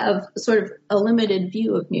could have sort of a limited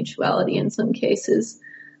view of mutuality in some cases.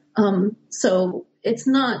 So it's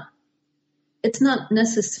not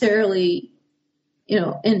necessarily,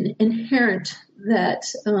 inherent that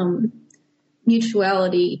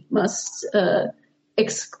mutuality must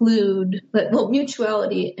exclude,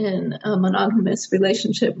 mutuality in a monogamous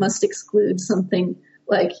relationship must exclude something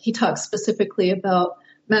like he talks specifically about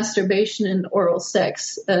masturbation and oral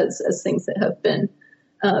sex as things that have been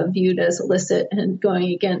viewed as illicit and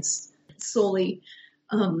going against solely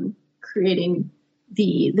creating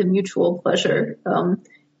the mutual pleasure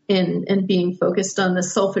and being focused on the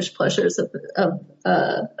selfish pleasures of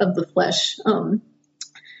the flesh.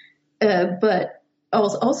 But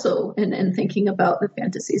also in thinking about the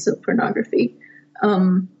fantasies of pornography,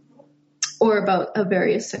 or about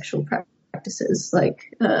various sexual practices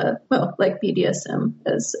like BDSM,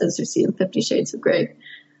 as you see in 50 Shades of Grey.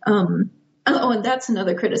 And that's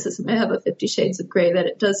another criticism I have of 50 Shades of Grey, that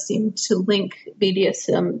it does seem to link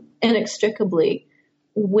BDSM inextricably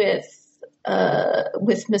with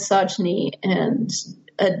misogyny and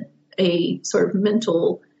a sort of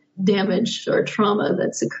mental damage or trauma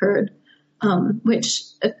that's occurred, which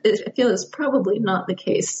I feel is probably not the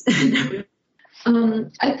case.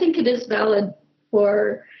 I think it is valid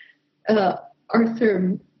for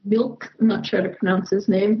Arthur Milk, I'm not sure how to pronounce his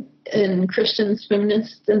name, in Christians,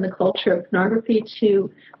 Feminist, and the Culture of Pornography,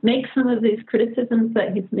 to make some of these criticisms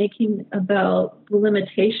that he's making about the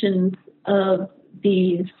limitations of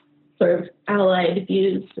these sort of allied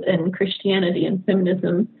views in Christianity and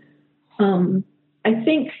feminism. I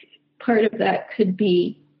think part of that could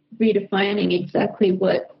be redefining exactly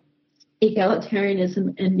what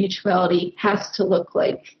egalitarianism and mutuality has to look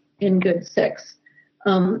like in good sex,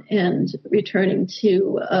 and returning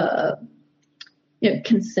to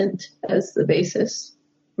consent as the basis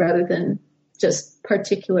rather than just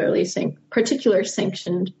particular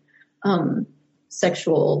sanctioned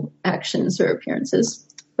sexual actions or appearances.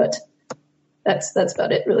 But that's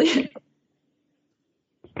about it, really.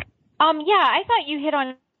 Yeah, I thought you hit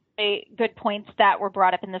on good points that were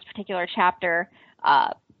brought up in this particular chapter,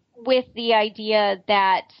 with the idea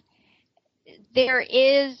that there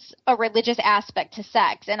is a religious aspect to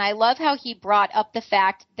sex. And I love how he brought up the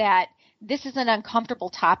fact that this is an uncomfortable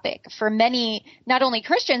topic for many, not only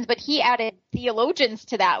Christians, but he added theologians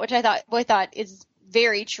to that, which I thought is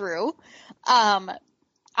very true. I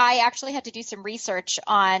actually had to do some research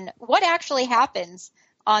on what actually happens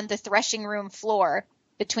on the threshing room floor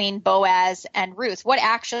between Boaz and Ruth. What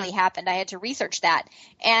actually happened? I had to research that.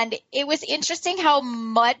 And it was interesting how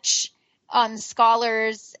much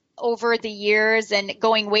scholars over the years, and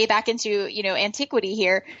going way back into, antiquity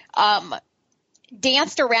here,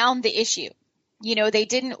 danced around the issue. They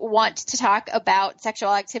didn't want to talk about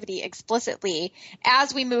sexual activity explicitly.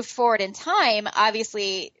 As we moved forward in time,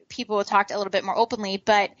 obviously people talked a little bit more openly,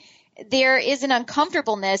 but there is an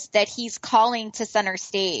uncomfortableness that he's calling to center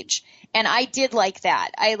stage. And I did like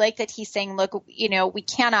that. I like that he's saying, look, we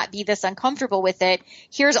cannot be this uncomfortable with it.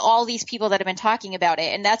 Here's all these people that have been talking about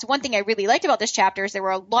it. And that's one thing I really liked about this chapter, is there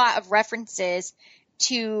were a lot of references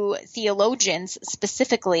to theologians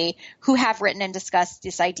specifically who have written and discussed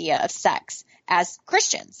this idea of sex as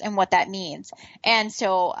Christians and what that means. And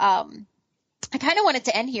so I kind of wanted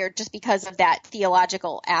to end here just because of that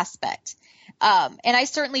theological aspect. And I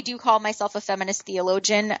certainly do call myself a feminist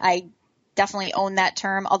theologian. I definitely own that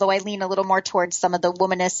term, although I lean a little more towards some of the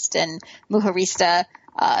womanist and mujerista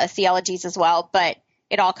theologies as well. But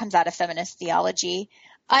it all comes out of feminist theology.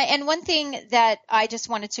 And one thing that I just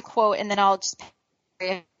wanted to quote, and then I'll just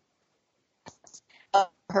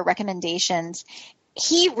her recommendations.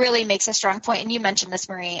 He really makes a strong point, and you mentioned this,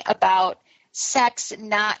 Marie, about sex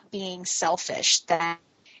not being selfish, that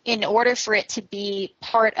in order for it to be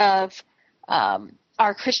part of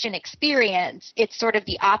our Christian experience, it's sort of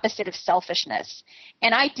the opposite of selfishness.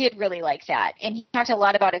 And I did really like that. And he talked a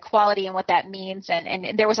lot about equality and what that means,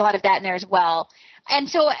 and there was a lot of that in there as well. And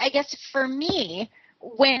so I guess for me,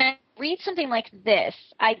 when I read something like this,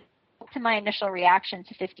 I go to my initial reaction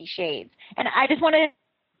to 50 Shades. And I just want to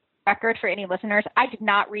record for any listeners, I did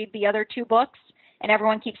not read the other two books. And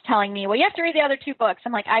everyone keeps telling me, well, you have to read the other two books.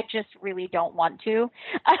 I'm like, I just really don't want to.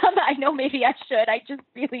 I know maybe I should. I just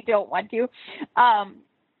really don't want to.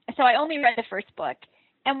 So I only read the first book.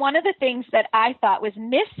 And one of the things that I thought was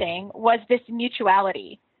missing was this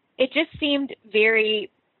mutuality. It just seemed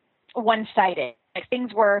very one-sided. Like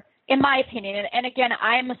things were, in my opinion, and again,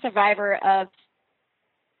 I'm a survivor of,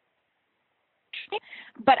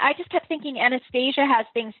 but I just kept thinking Anastasia has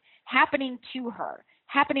things happening to her,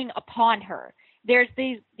 happening upon her. There's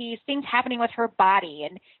these things happening with her body,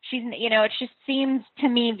 and she's, it just seems to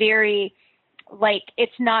me very like it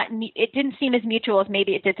didn't seem as mutual as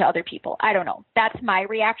maybe it did to other people. I don't know. That's my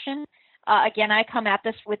reaction. Again, I come at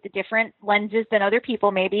this with the different lenses than other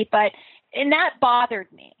people maybe, and that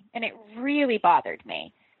bothered me, and it really bothered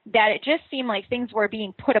me that it just seemed like things were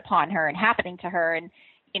being put upon her and happening to her, and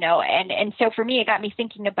so for me, it got me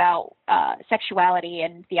thinking about sexuality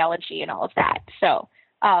and theology and all of that. So,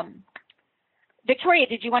 Victoria,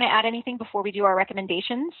 did you want to add anything before we do our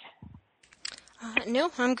recommendations? No,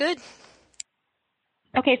 I'm good.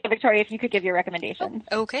 Okay, so Victoria, if you could give your recommendations.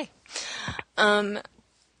 Okay. I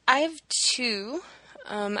have two.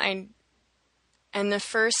 I And the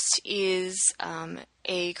first is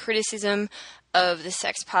a criticism of the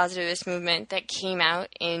sex-positivist movement that came out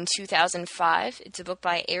in 2005. It's a book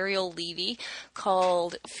by Ariel Levy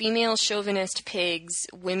called Female Chauvinist Pigs,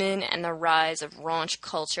 Women and the Rise of Raunch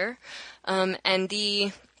Culture. And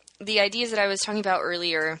the ideas that I was talking about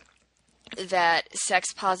earlier, that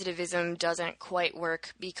sex-positivism doesn't quite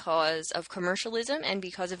work because of commercialism and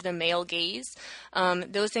because of the male gaze,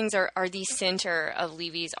 those things are the center of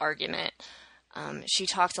Levy's argument. She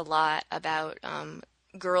talked a lot about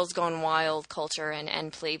girls gone wild culture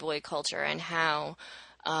and Playboy culture, and how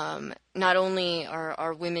not only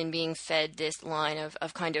are women being fed this line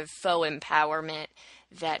of kind of faux empowerment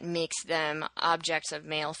that makes them objects of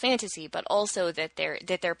male fantasy, but also that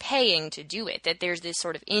they're paying to do it, that there's this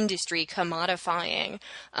sort of industry commodifying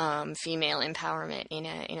female empowerment in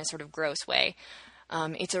a sort of gross way.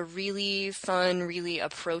 It's a really fun, really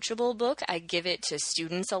approachable book. I give it to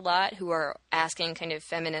students a lot who are asking kind of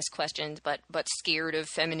feminist questions, but scared of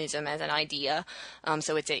feminism as an idea.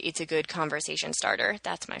 So it's a good conversation starter.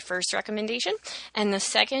 That's my first recommendation. And the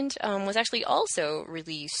second was actually also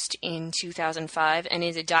released in 2005 and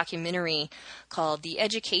is a documentary called The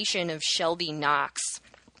Education of Shelby Knox,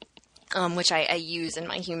 which I use in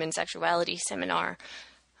my human sexuality seminar.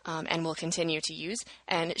 And will continue to use.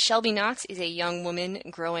 And Shelby Knox is a young woman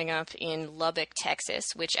growing up in Lubbock, Texas,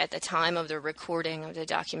 which at the time of the recording of the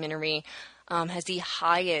documentary has the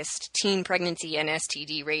highest teen pregnancy and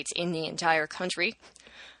STD rates in the entire country.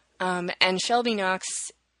 And Shelby Knox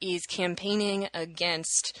is campaigning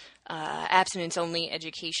against abstinence-only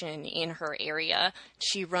education in her area.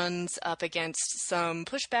 She runs up against some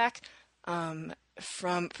pushback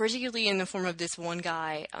from, particularly in the form of this one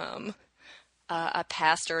guy, a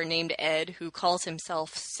pastor named Ed, who calls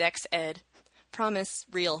himself Sex Ed. Promise,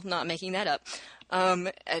 real, not making that up.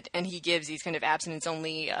 And he gives these kind of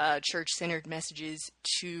abstinence-only, church-centered messages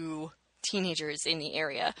to teenagers in the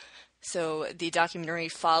area. So the documentary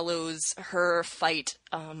follows her fight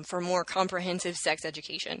for more comprehensive sex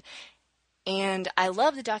education. And I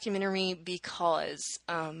love the documentary because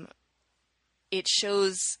it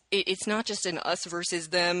shows it's not just an us versus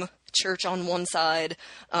them, church on one side,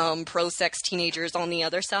 pro-sex teenagers on the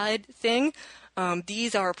other side thing.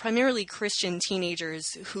 These are primarily Christian teenagers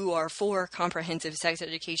who are for comprehensive sex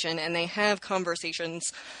education, and they have conversations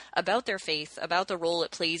about their faith, about the role it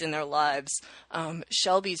plays in their lives.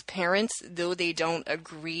 Shelby's parents, though they don't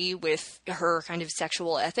agree with her kind of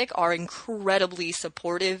sexual ethic, are incredibly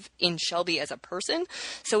supportive in Shelby as a person.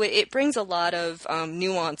 So it brings a lot of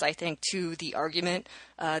nuance, I think, to the argument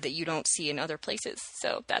that you don't see in other places.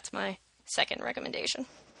 So that's my second recommendation.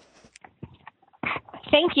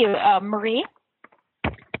 Thank you, Marie.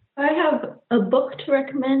 I have a book to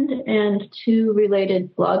recommend and two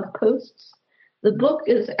related blog posts. The book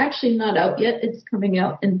is actually not out yet. It's coming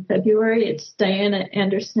out in February. It's Diana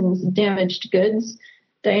Anderson's Damaged Goods.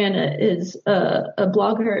 Diana is a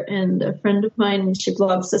blogger and a friend of mine. She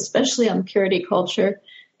blogs especially on purity culture.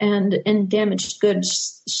 And in Damaged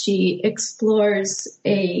Goods, she explores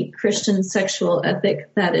a Christian sexual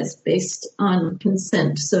ethic that is based on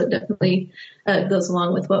consent. So it definitely goes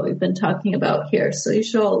along with what we've been talking about here. So you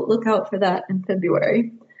should all look out for that in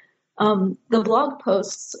February. The blog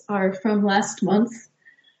posts are from last month.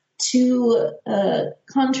 Two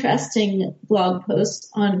contrasting blog posts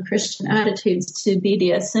on Christian attitudes to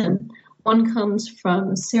BDSM. One comes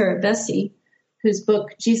from Sarah Bessey, whose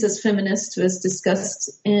book, Jesus Feminist, was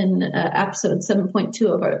discussed in episode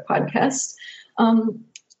 7.2 of our podcast. And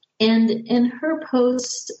in her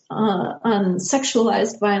post on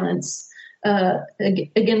sexualized violence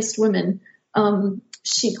against women,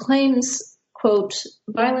 she claims, quote,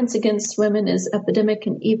 violence against women is epidemic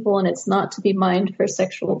and evil, and it's not to be mined for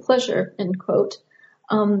sexual pleasure, end quote.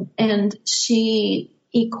 And she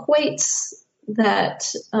equates that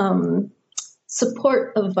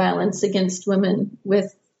support of violence against women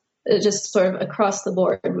with just sort of across the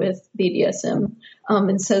board with BDSM,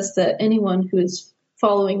 and says that anyone who's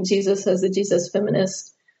following Jesus as a Jesus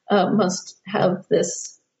feminist must have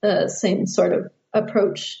this same sort of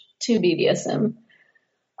approach to BDSM.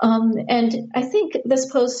 And I think this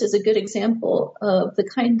post is a good example of the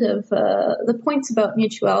kind of the points about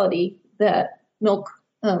mutuality that Milk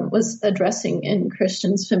was addressing in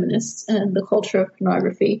Christians, feminists, and the culture of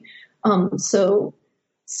pornography. So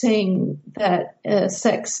saying that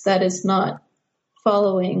sex that is not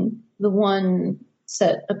following the one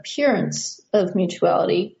set appearance of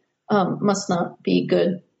mutuality must not be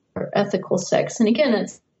good or ethical sex. And again,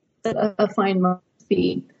 it's a fine line to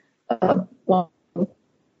be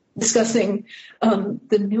discussing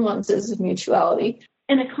the nuances of mutuality.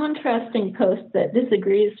 in a contrasting post that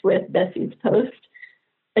disagrees with Bessie's post,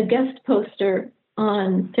 a guest poster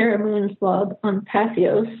on Sarah Moon's blog on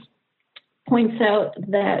Pathos points out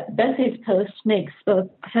that Bessie's post makes both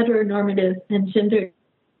heteronormative and gender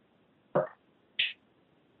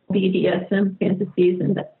BDSM fantasies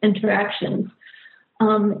and interactions,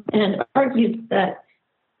 and argues that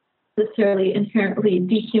necessarily inherently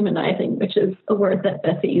dehumanizing, which is a word that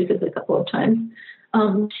Bessie uses a couple of times,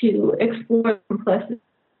 to explore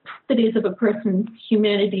complexities of a person's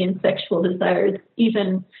humanity and sexual desires,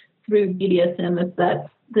 even through BDSM, if that's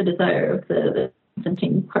the desire of the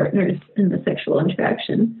consenting partners in the sexual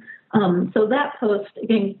interaction. So that post,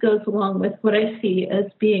 again, goes along with what I see as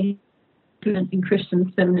being in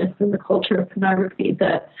Christian feminists in the culture of pornography,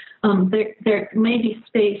 that there may be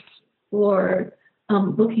space for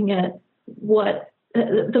looking at what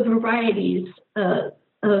the varieties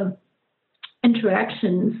of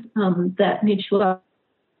interactions that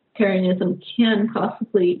mutualitarianism can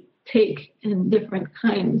possibly take in different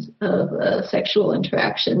kinds of sexual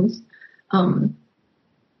interactions.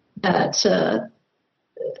 That,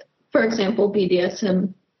 for example,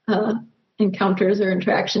 BDSM encounters or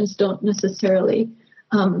interactions don't necessarily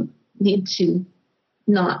need to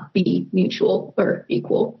not be mutual or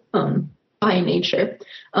equal by nature.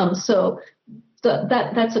 So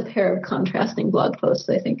that's a pair of contrasting blog posts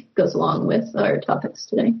I think goes along with our topics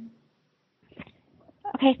today.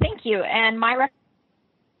 Okay, thank you. And my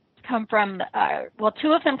come from,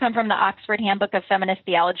 two of them come from the Oxford Handbook of Feminist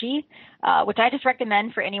Theology, which I just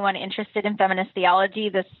recommend for anyone interested in feminist theology.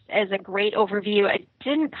 This is a great overview. It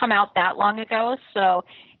didn't come out that long ago, so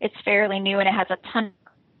it's fairly new, and it has a ton of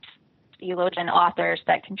theologian authors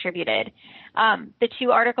that contributed. The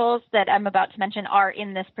two articles that I'm about to mention are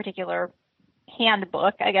in this particular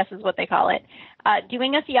handbook, I guess is what they call it.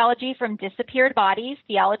 Doing a Theology from Disappeared Bodies,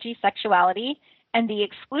 Theology, Sexuality, and the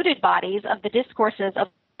Excluded Bodies of the Discourses of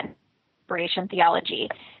Liberation Theology.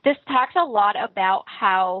 This talks a lot about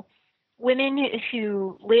how women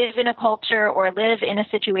who live in a culture or live in a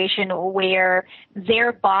situation where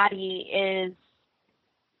their body is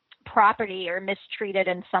property or mistreated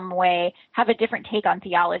in some way have a different take on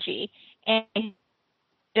theology. And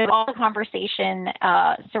there's all the conversation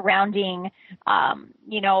surrounding,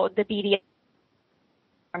 the BDSM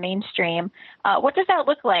mainstream. What does that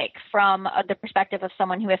look like from the perspective of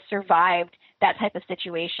someone who has survived that type of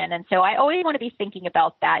situation? And so I always want to be thinking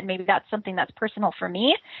about that. And maybe that's something that's personal for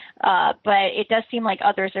me, but it does seem like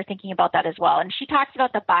others are thinking about that as well. And she talks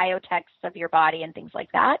about the biotexts of your body and things like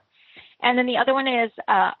that. And then the other one is,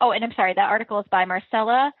 that article is by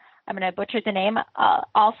Marcella, I'm going to butcher the name,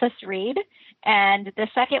 Alphys Reed. And the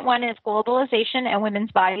second one is Globalization and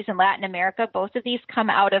Women's Bodies in Latin America. Both of these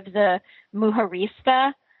come out of the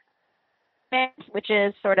Mujerista, which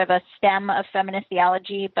is sort of a stem of feminist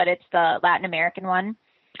theology, but it's the Latin American one.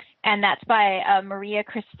 And that's by Maria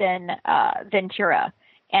Kristen Ventura.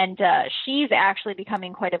 And she's actually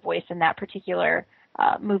becoming quite a voice in that particular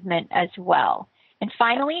movement as well. And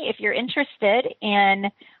finally, if you're interested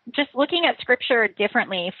in just looking at scripture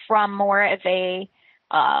differently from more of a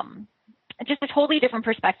just a totally different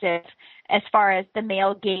perspective as far as the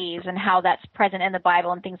male gaze and how that's present in the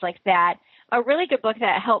Bible and things like that, a really good book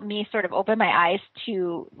that helped me sort of open my eyes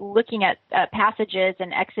to looking at passages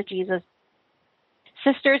and exegesis,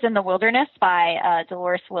 Sisters in the Wilderness by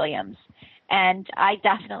Dolores Williams. And I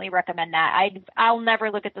definitely recommend that. I'll never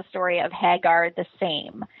look at the story of Hagar the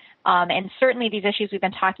same. And certainly these issues we've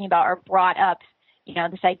been talking about are brought up,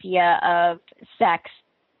 this idea of sex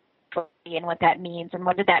and what that means and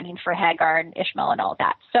what did that mean for Hagar and Ishmael and all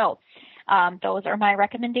that. So those are my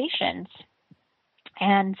recommendations.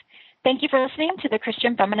 And thank you for listening to the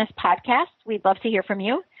Christian Feminist Podcast. We'd love to hear from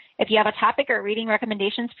you. If you have a topic or reading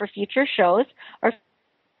recommendations for future shows, or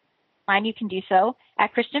you can do so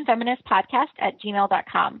at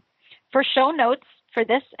christianfeministpodcast@gmail.com. For show notes for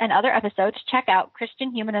this and other episodes, check out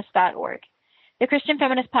christianhumanist.org. The Christian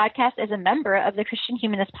Feminist Podcast is a member of the Christian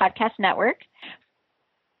Humanist Podcast Network.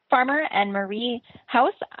 Farmer and Marie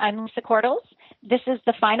Hause, I'm Lisa Korthals. This is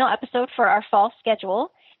the final episode for our fall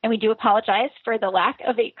schedule, and we do apologize for the lack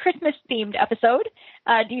of a Christmas-themed episode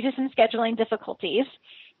due to some scheduling difficulties.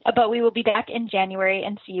 But we will be back in January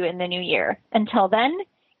and see you in the new year. Until then,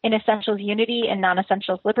 in essentials unity, in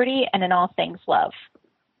non-essentials liberty, and in all things love.